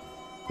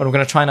 But I'm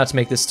gonna try not to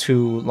make this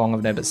too long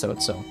of an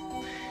episode, so...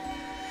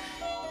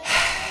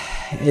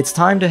 It's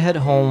time to head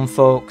home,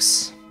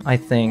 folks, I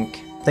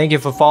think. Thank you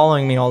for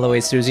following me all the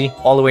way, Susie.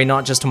 All the way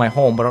not just to my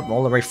home, but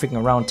all the way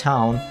freaking around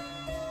town.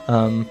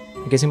 I'm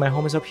guessing my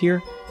home is up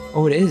here?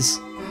 Oh, it is.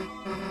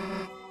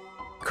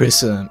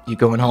 Chris, you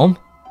going home?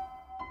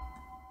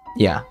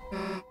 Yeah.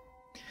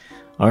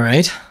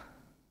 Alright.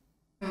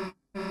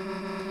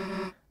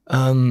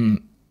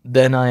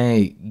 Then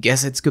I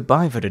guess it's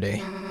goodbye for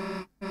today.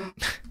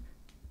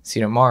 See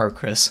you tomorrow,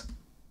 Chris.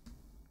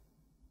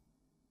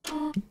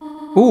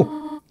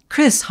 Ooh,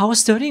 Chris, how was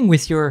studying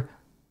with your...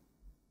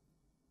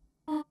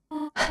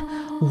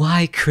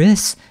 Why,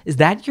 Chris, is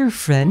that your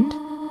friend?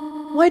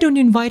 Why don't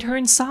you invite her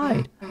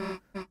inside?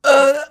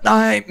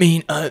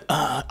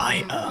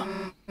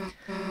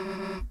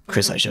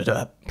 Chris, I should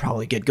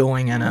probably get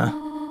going and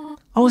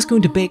I was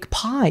going to bake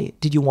pie.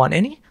 Did you want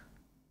any?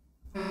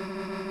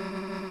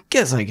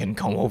 guess I can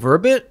come over a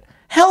bit.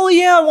 Hell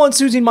yeah, I want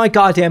Susie in my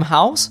goddamn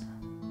house.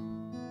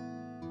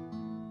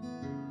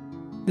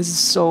 This is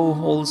so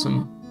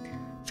wholesome.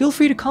 Feel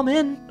free to come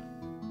in.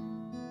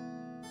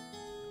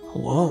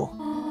 Whoa.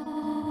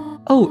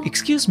 Oh,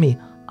 excuse me.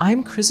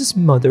 I'm Chris's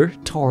mother,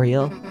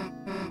 Toriel.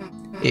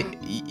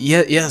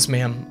 Yes,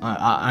 ma'am.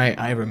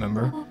 I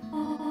remember.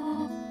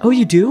 Oh,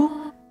 you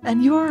do?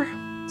 And you're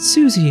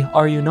Susie,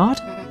 are you not?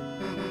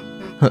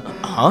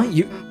 Huh?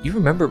 You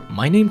remember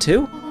my name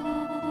too?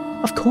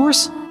 Of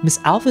course. Miss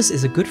Alphys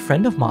is a good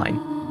friend of mine.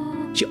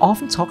 She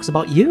often talks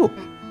about you.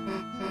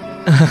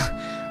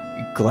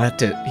 Glad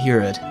to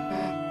hear it.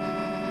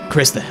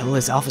 Chris, the hell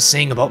is Alpha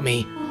saying about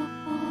me?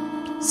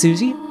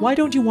 Susie, why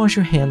don't you wash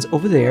your hands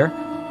over there?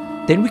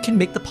 Then we can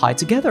make the pie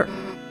together.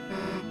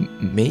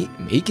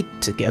 Make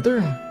it together?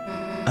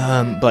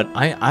 But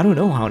I don't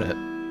know how to.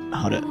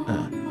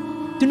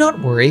 Do not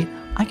worry.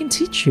 I can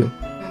teach you.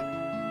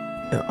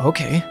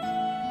 Okay.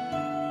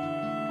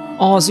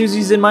 Oh,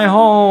 Susie's in my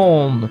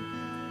home.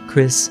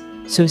 Chris,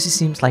 Susie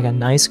seems like a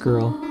nice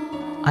girl.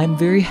 I'm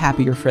very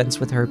happy you're friends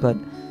with her, but...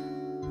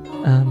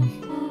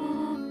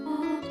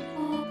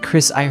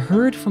 Chris, I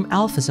heard from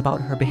Alphys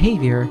about her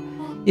behavior.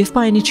 If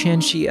by any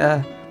chance she,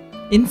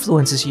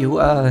 influences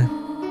you,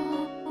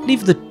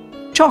 leave the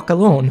chalk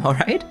alone,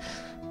 alright?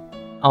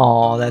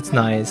 Oh, that's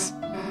nice.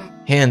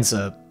 Hands,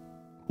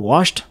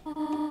 washed?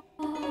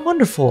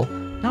 Wonderful.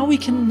 Now we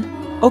can...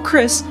 Oh,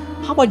 Chris,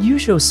 how about you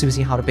show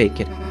Susie how to bake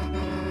it?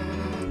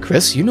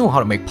 Chris, you know how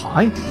to make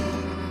pie?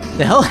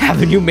 The hell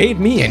haven't you made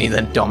me any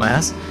then,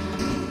 dumbass?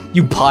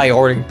 You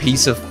pie-ordering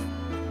piece of...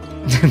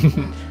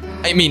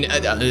 I mean,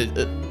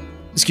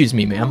 excuse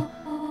me, ma'am.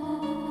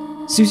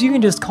 Susie, you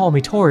can just call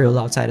me Toriel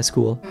outside of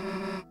school.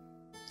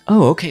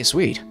 Oh, okay,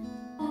 sweet.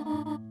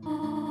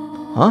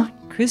 Huh?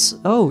 Chris,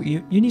 oh,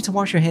 you need to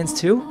wash your hands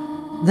too?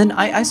 Then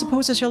I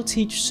suppose I shall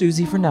teach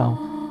Susie for now.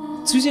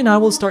 Susie and I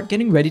will start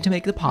getting ready to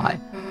make the pie.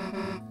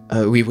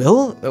 We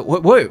will?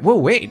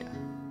 Wait.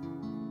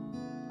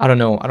 I don't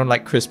know. I don't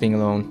like Chris being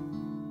alone.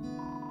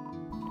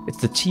 It's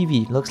the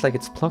TV. Looks like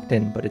it's plugged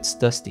in, but it's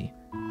dusty.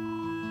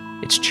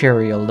 It's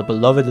Cheryl, the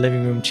beloved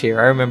living room chair.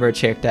 I remember I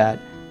checked that.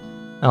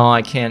 Oh,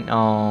 I can't.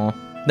 Oh,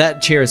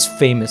 that chair is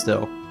famous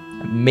though.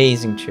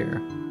 Amazing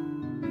chair.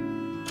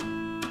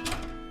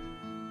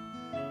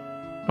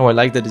 Oh, I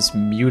like that it's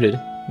muted.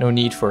 No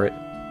need for it.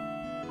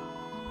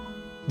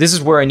 This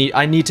is where I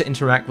need to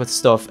interact with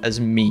stuff as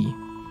me.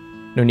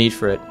 No need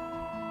for it.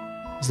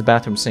 It's the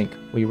bathroom sink.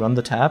 Will you run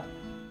the tap?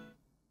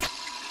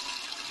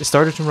 It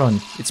started to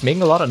run. It's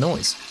making a lot of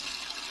noise.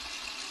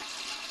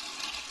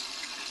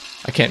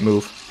 I can't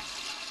move.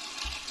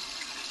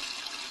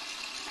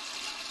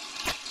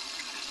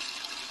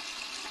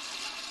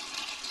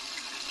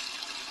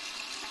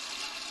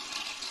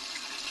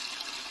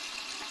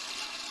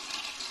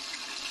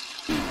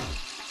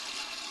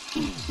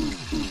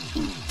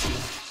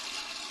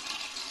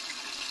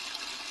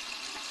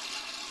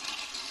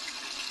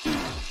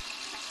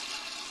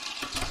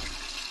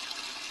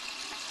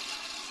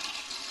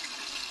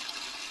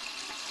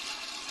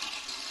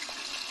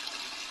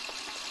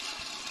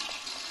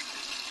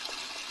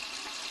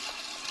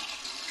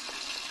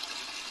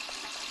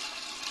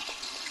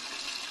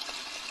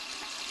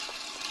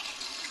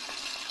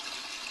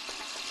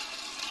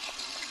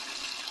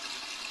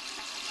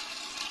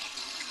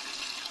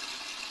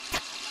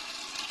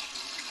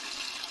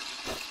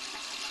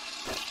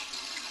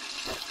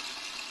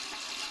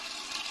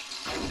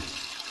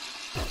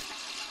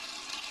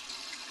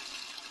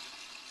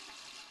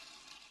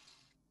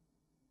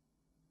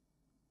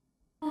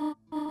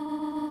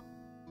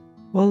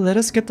 Well, let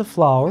us get the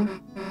flour.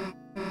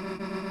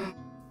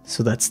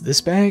 So that's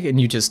this bag,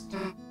 and you just...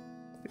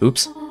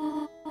 Oops.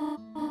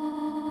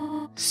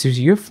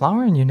 Susie, you have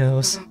flour in your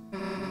nose.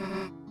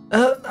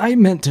 I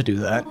meant to do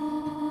that.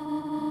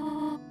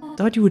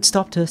 Thought you would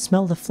stop to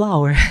smell the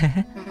flour.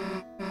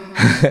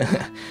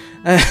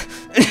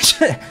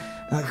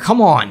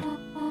 Come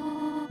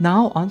on.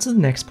 Now, on to the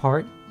next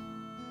part.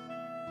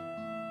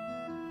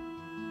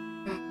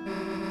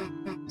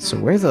 So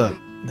where the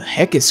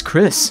heck is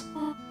Chris?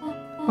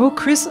 Oh,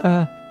 Chris,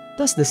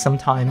 does this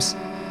sometimes.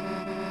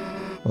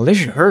 Well, they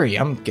should hurry.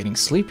 I'm getting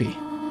sleepy.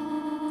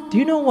 Do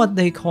you know what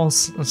they call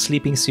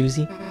sleeping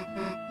Susie?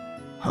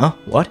 Huh?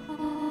 What?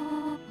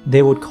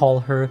 They would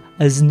call her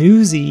a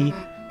snoozy.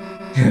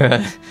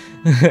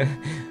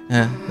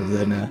 Then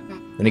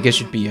I guess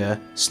you'd be a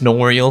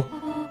Snoriel.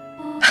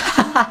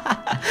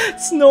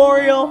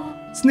 Snoriel!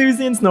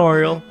 Snoozy and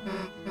Snoriel.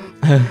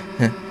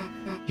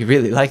 You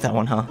really like that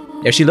one, huh?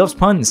 Yeah, she loves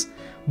puns.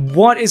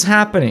 What is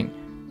happening?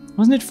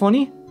 Wasn't it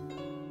funny?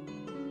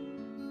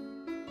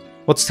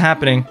 What's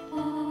happening?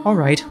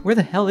 Alright, where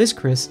the hell is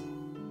Chris?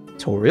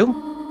 Toriel?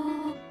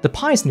 The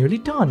pie's nearly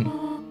done.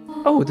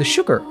 Oh, the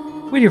sugar.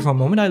 Wait here for a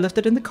moment, I left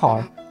it in the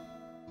car.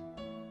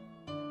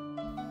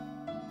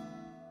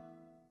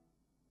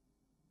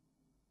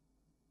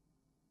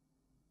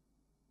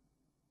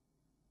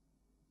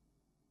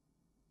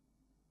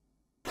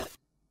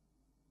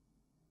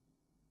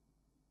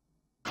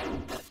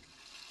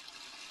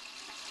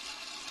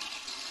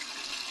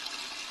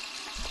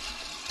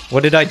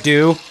 What did I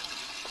do?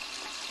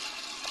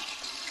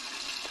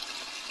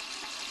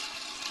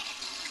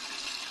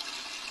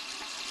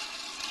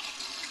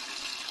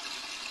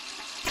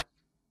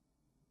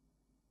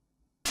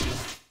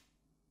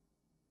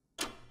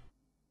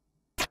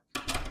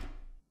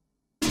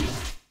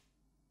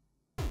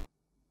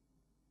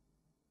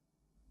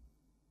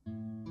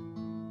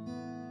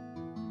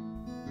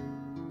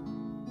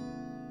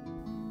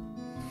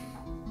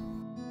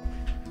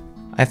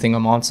 I think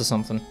I'm onto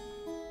something.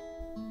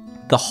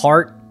 The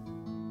heart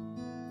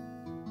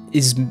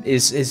is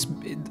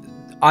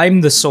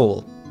I'm the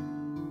soul.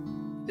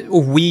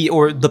 We,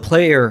 or the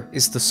player,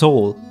 is the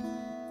soul.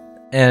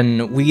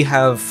 And we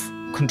have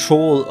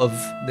control of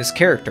this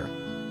character.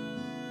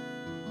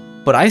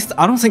 But I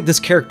don't think this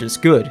character is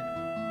good.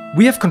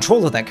 We have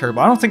control of that character,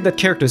 but I don't think that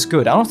character is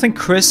good. I don't think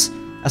Chris,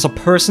 as a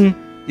person,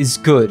 is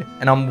good.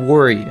 And I'm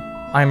worried.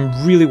 I'm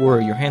really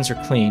worried. Your hands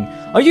are clean.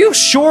 Are you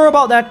sure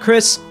about that,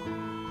 Chris?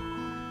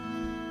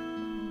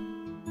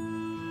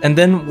 And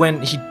then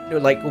when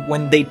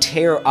when they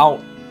tear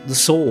out the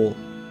soul,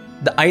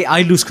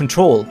 I lose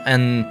control,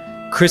 and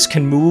Chris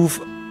can move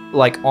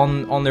like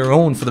on their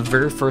own for the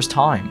very first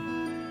time.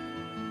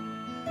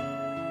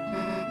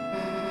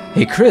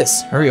 Hey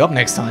Chris, hurry up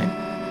next time.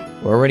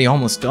 We're already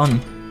almost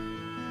done.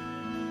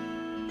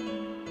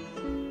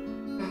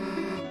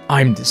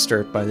 I'm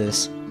disturbed by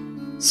this.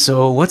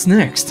 So what's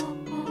next?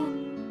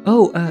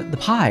 Oh, the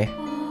pie.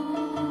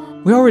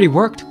 We already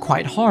worked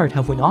quite hard,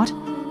 have we not?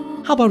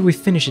 How about we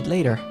finish it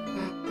later?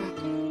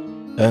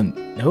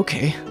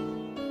 Okay.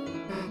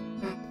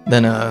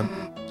 Then,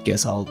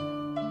 guess I'll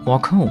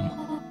walk home.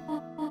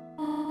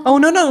 Oh,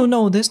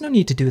 no, there's no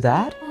need to do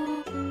that.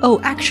 Oh,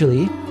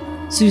 actually,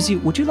 Susie,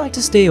 would you like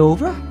to stay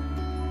over?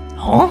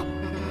 Huh?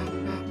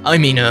 I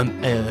mean,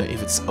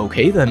 if it's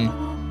okay, then...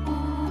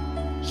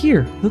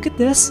 Here, look at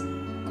this.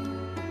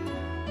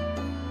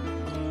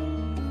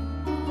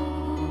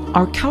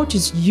 Our couch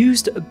is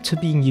used to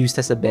being used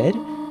as a bed.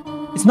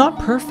 It's not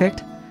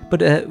perfect,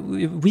 but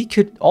we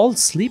could all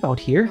sleep out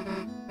here.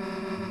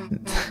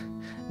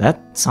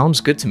 That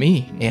sounds good to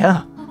me,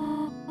 yeah.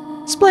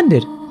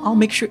 Splendid. I'll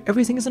make sure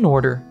everything is in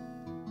order.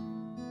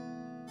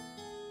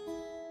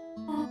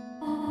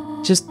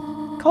 Just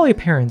call your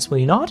parents, will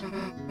you not?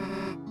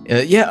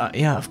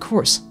 Yeah, of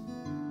course.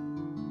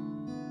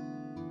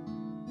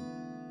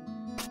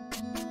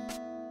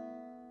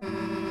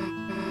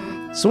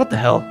 So what the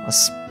hell? A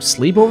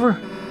sleepover?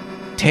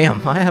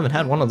 Damn, I haven't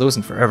had one of those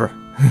in forever.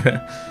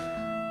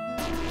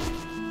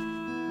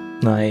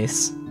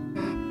 Nice.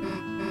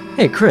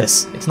 Hey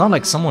Chris, it's not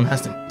like someone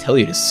has to tell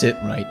you to sit,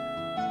 right?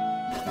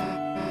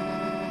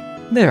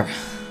 There,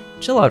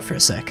 chill out for a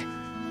sec.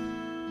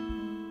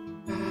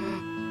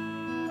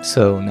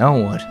 So now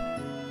what?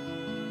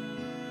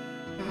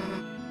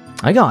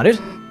 I got it.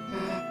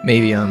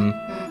 Maybe,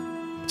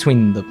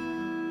 between the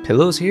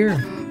pillows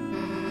here?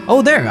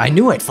 Oh, there! I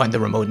knew I'd find the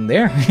remote in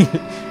there. You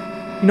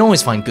can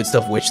always find good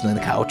stuff wedged in the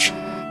couch.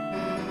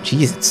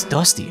 Jeez, it's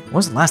dusty. When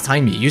was the last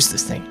time you used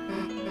this thing?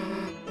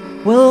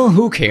 Well,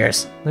 who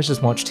cares? Let's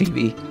just watch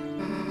TV.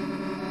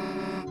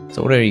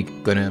 So what are you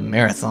gonna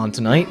marathon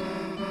tonight?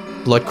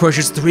 Blood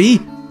Crushers 3?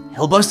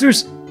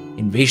 Hellbusters?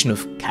 Invasion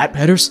of Cat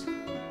Petters?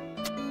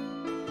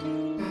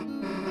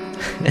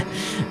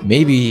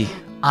 Maybe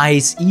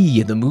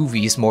Ice-E, the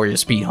movie, is more your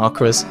speed, huh,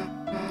 Chris?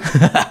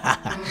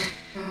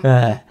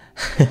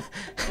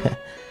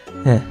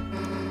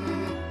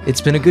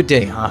 It's been a good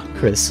day, huh,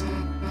 Chris?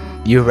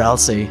 You,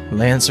 Ralsei,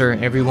 Lancer,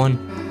 everyone.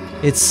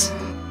 It's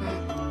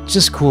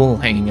just cool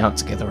hanging out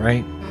together,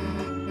 right?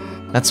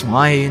 That's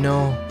why, you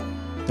know,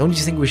 don't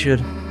you think we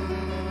should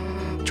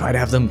try to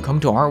have them come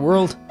to our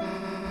world?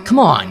 Come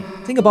on,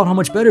 think about how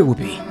much better it would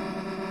be.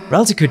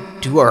 Ralsei could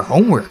do our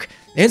homework.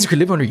 Lancer could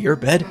live under your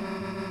bed.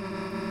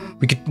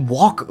 We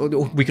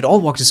could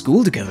all walk to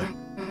school together.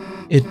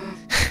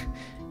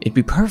 It'd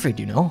be perfect,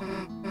 you know?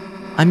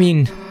 I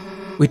mean,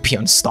 we'd be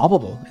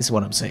unstoppable, is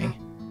what I'm saying.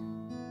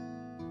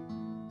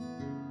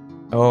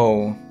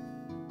 Oh.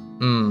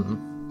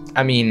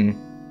 I mean,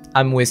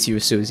 I'm with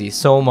you, Susie,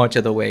 so much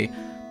of the way.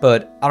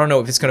 But I don't know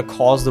if it's gonna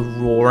cause the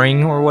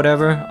roaring or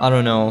whatever. I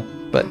don't know,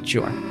 but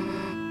sure.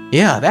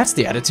 Yeah, that's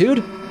the attitude.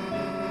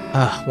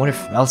 What if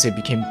Ralsei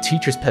became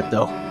teacher's pet,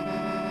 though?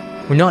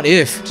 Or not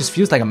if, just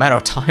feels like a matter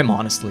of time,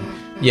 honestly.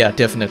 Yeah,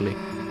 definitely.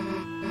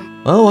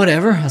 Well,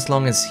 whatever, as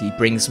long as he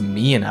brings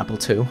me an apple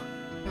too.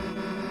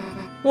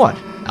 What?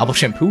 Apple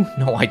shampoo?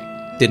 No, I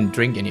didn't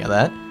drink any of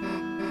that.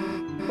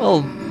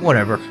 Well,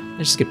 whatever.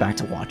 Let's just get back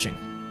to watching.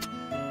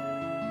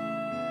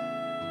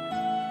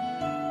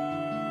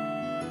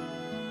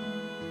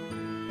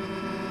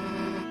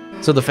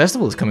 So the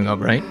festival is coming up,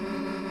 right?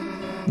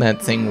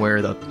 That thing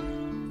where the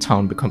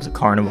town becomes a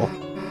carnival.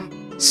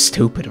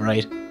 Stupid,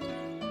 right?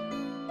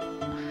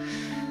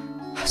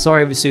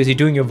 Sorry, Susie,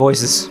 doing your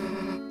voice is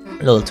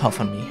a little tough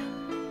on me.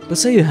 But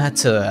say you had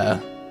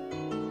to,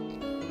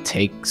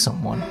 take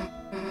someone.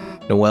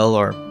 Noelle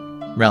or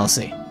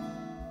Ralsei.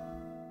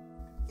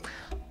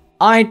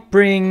 I'd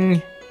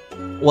bring...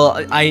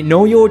 Well, I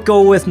know you would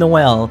go with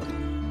Noelle,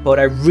 but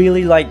I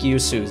really like you,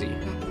 Susie.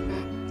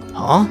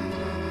 Huh?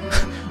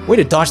 Way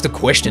to dodge the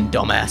question,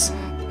 dumbass.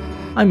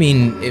 I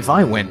mean, if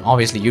I went,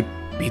 obviously you'd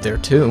be there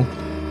too.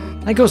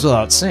 That goes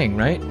without saying,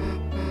 right?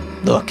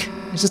 Look,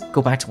 let's just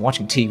go back to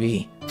watching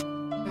TV.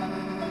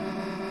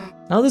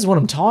 Now this is what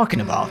I'm talking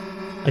about.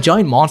 A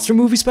giant monster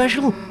movie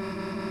special?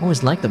 I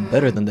always liked them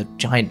better than the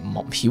giant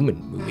human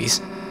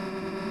movies.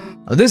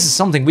 Now this is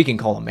something we can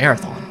call a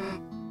marathon.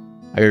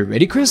 Are you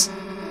ready, Chris?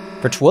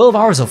 For 12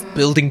 hours of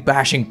building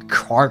bashing,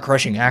 car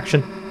crushing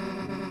action?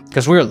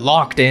 Because we're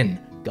locked in.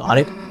 Got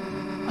it?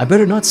 I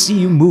better not see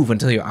you move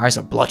until your eyes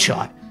are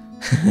bloodshot.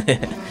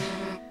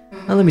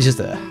 Now let me just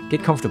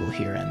get comfortable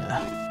here and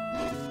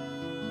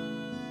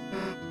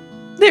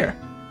there.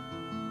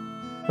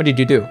 What did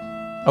you do?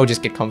 Oh,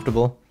 just get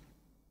comfortable.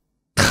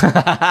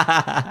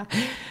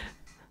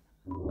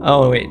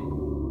 Oh, wait.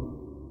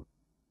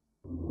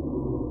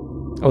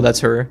 Oh, that's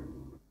her.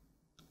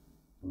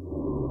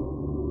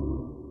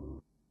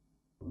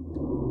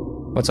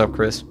 What's up,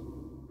 Chris?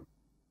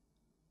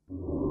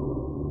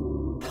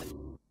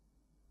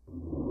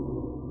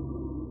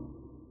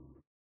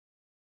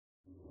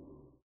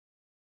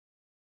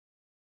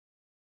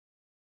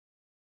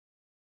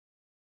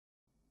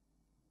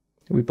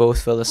 We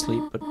both fell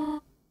asleep, but...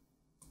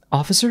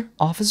 Officer?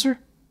 Officer?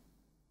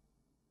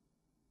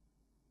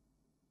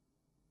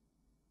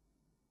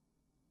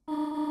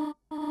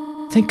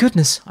 Thank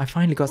goodness, I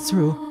finally got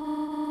through.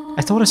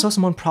 I thought I saw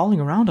someone prowling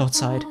around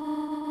outside.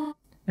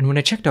 And when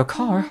I checked our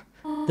car,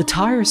 the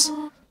tires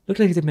looked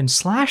like they'd been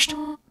slashed.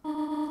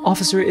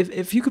 Officer,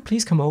 if you could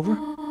please come over.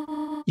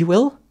 You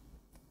will?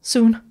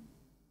 Soon.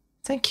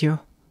 Thank you.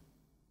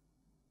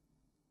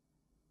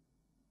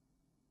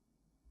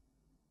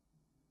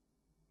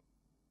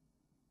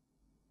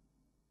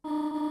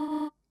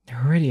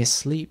 They're already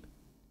asleep.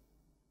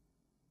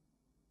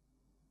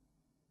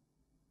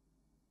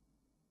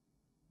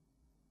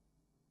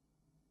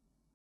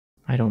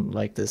 I don't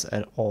like this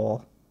at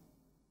all.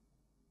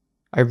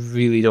 I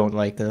really don't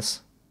like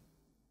this.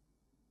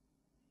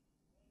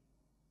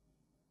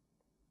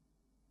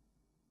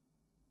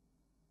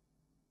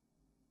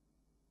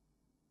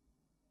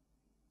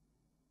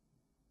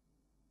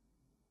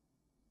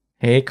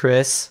 Hey,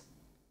 Chris.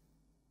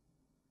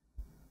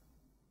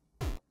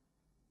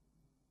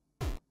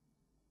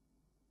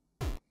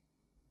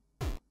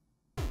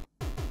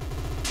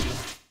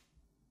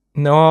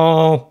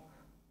 No.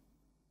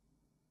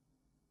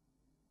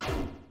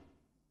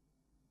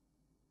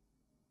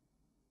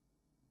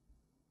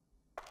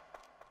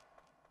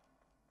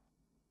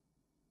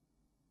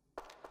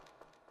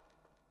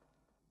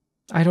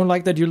 I don't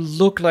like that you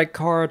look like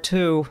Kara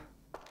too.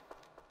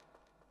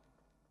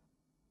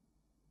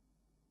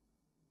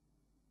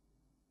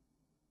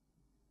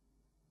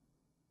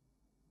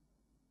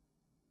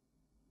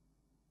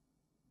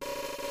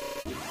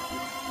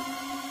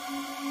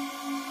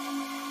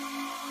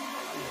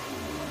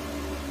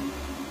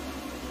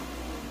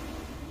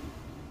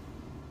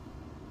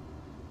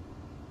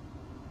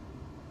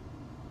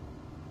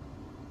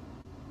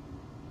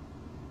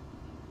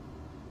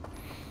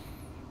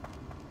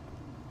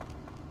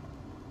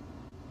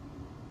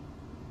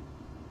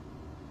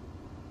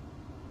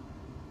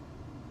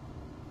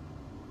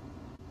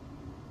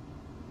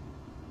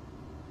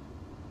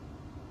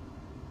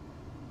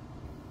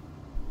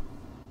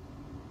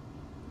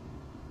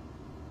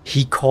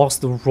 He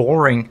caused the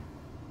roaring.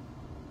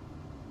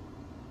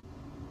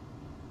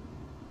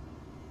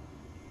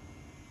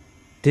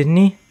 Didn't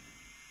he?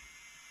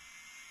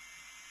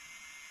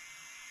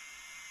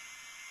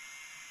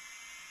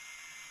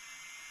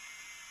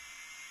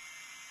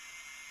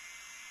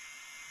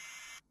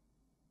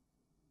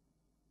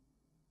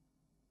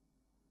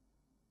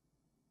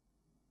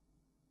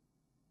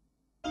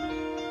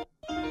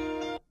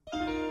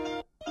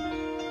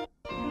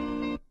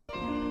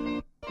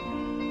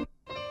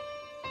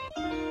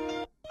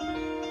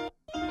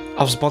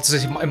 I was about to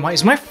say,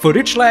 is my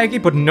footage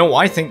laggy? But no,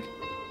 I think...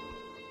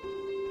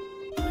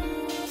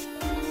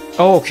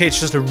 Oh, okay, it's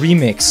just a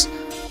remix.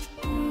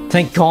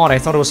 Thank God, I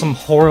thought it was some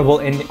horrible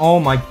ending. Oh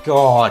my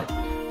God.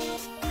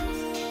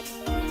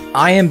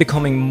 I am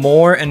becoming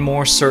more and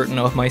more certain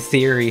of my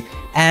theory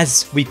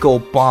as we go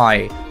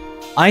by.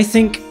 I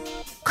think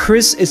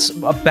Chris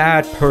is a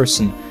bad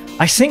person.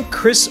 I think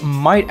Chris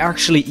might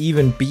actually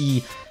even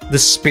be the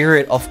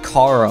spirit of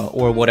Kara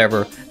or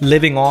whatever,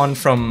 living on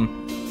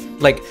from,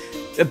 like...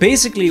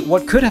 Basically,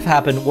 what could have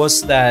happened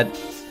was that,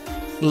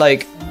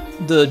 like,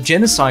 the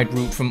genocide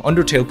route from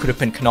Undertale could have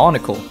been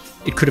canonical.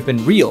 It could have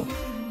been real.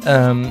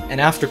 And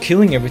after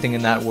killing everything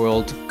in that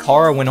world,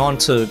 Kara went on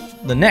to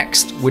the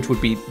next, which would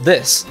be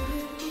this.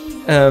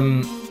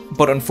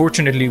 But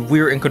unfortunately,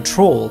 we're in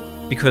control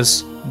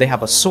because they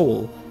have a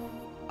soul.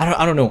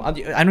 I don't know.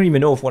 I don't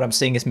even know if what I'm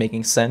saying is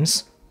making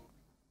sense.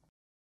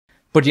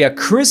 But yeah,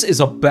 Chris is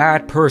a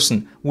bad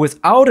person.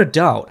 Without a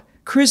doubt.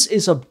 Chris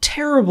is a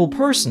terrible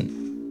person.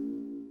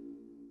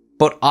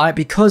 But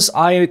because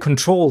I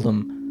control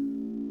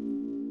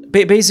them,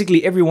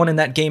 basically everyone in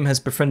that game has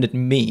befriended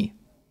me,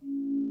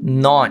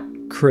 not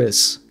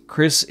Chris.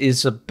 Chris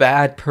is a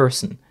bad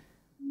person.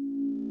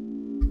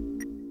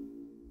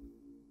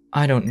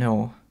 I don't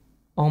know.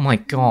 Oh my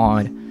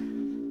God.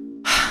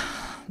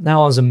 That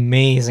was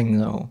amazing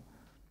though.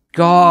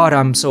 God,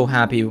 I'm so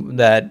happy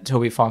that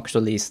Toby Fox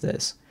released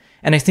this.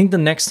 And I think the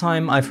next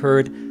time I've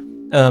heard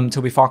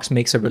Toby Fox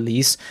makes a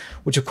release,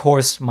 which of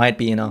course might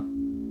be in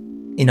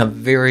a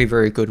very,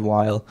 very good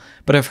while.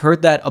 But I've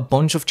heard that a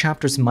bunch of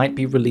chapters might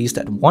be released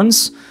at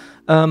once,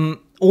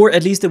 or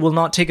at least it will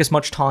not take as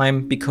much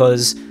time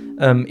because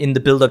in the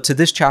build-up to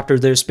this chapter,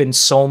 there's been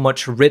so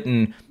much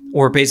written,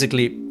 or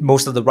basically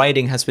most of the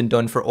writing has been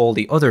done for all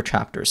the other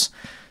chapters.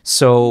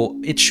 So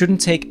it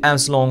shouldn't take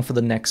as long for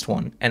the next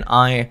one. And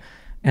I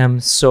am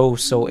so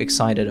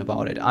excited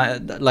about it. I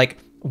like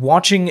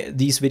watching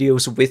these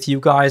videos with you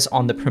guys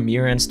on the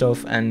premiere and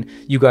stuff, and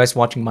you guys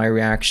watching my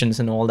reactions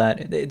and all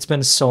that. It's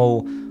been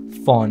so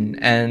fun.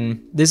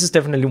 And this is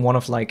definitely one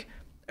of like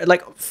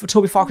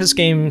Toby Fox's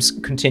games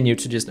continue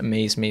to just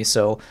amaze me.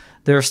 So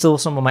there are still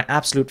some of my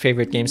absolute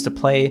favorite games to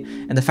play,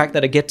 and the fact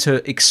that I get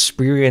to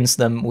experience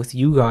them with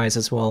you guys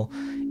as well,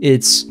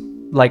 it's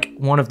like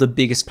one of the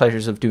biggest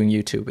pleasures of doing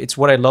YouTube. It's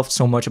what I loved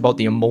so much about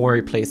the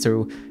Amori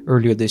playthrough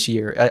earlier this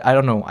year. I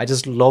don't know, I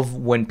just love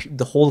when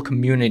the whole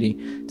community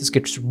just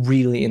gets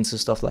really into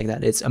stuff like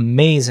that. It's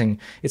amazing.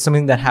 It's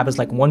something that happens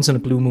like once in a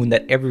blue moon,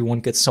 that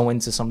everyone gets so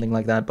into something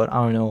like that. But I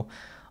don't know,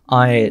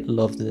 I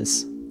love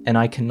this, and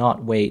I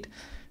cannot wait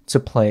to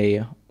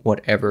play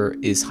whatever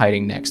is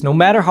hiding next. No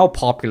matter how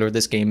popular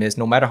this game is,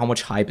 no matter how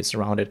much hype is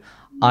around it,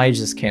 I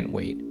just can't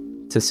wait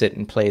to sit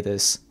and play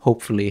this,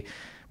 hopefully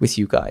with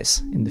you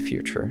guys in the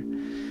future.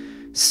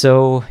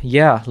 So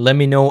yeah, let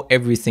me know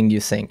everything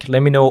you think.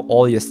 Let me know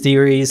all your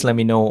theories. Let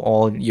me know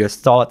all your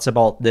thoughts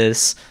about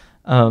this.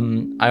 I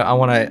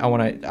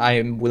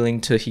am willing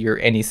to hear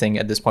anything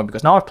at this point,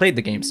 because now I've played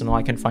the game, so now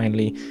I can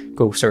finally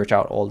go search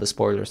out all the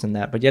spoilers and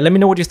that. But yeah, let me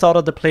know what you thought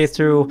of the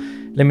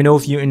playthrough. Let me know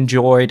if you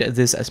enjoyed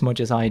this as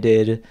much as I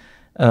did,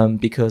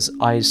 because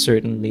I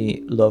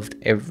certainly loved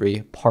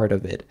every part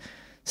of it.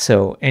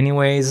 So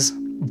anyways,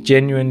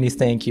 genuinely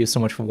thank you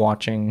so much for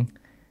watching,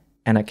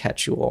 and I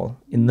catch you all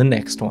in the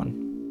next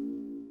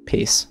one.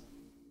 Peace.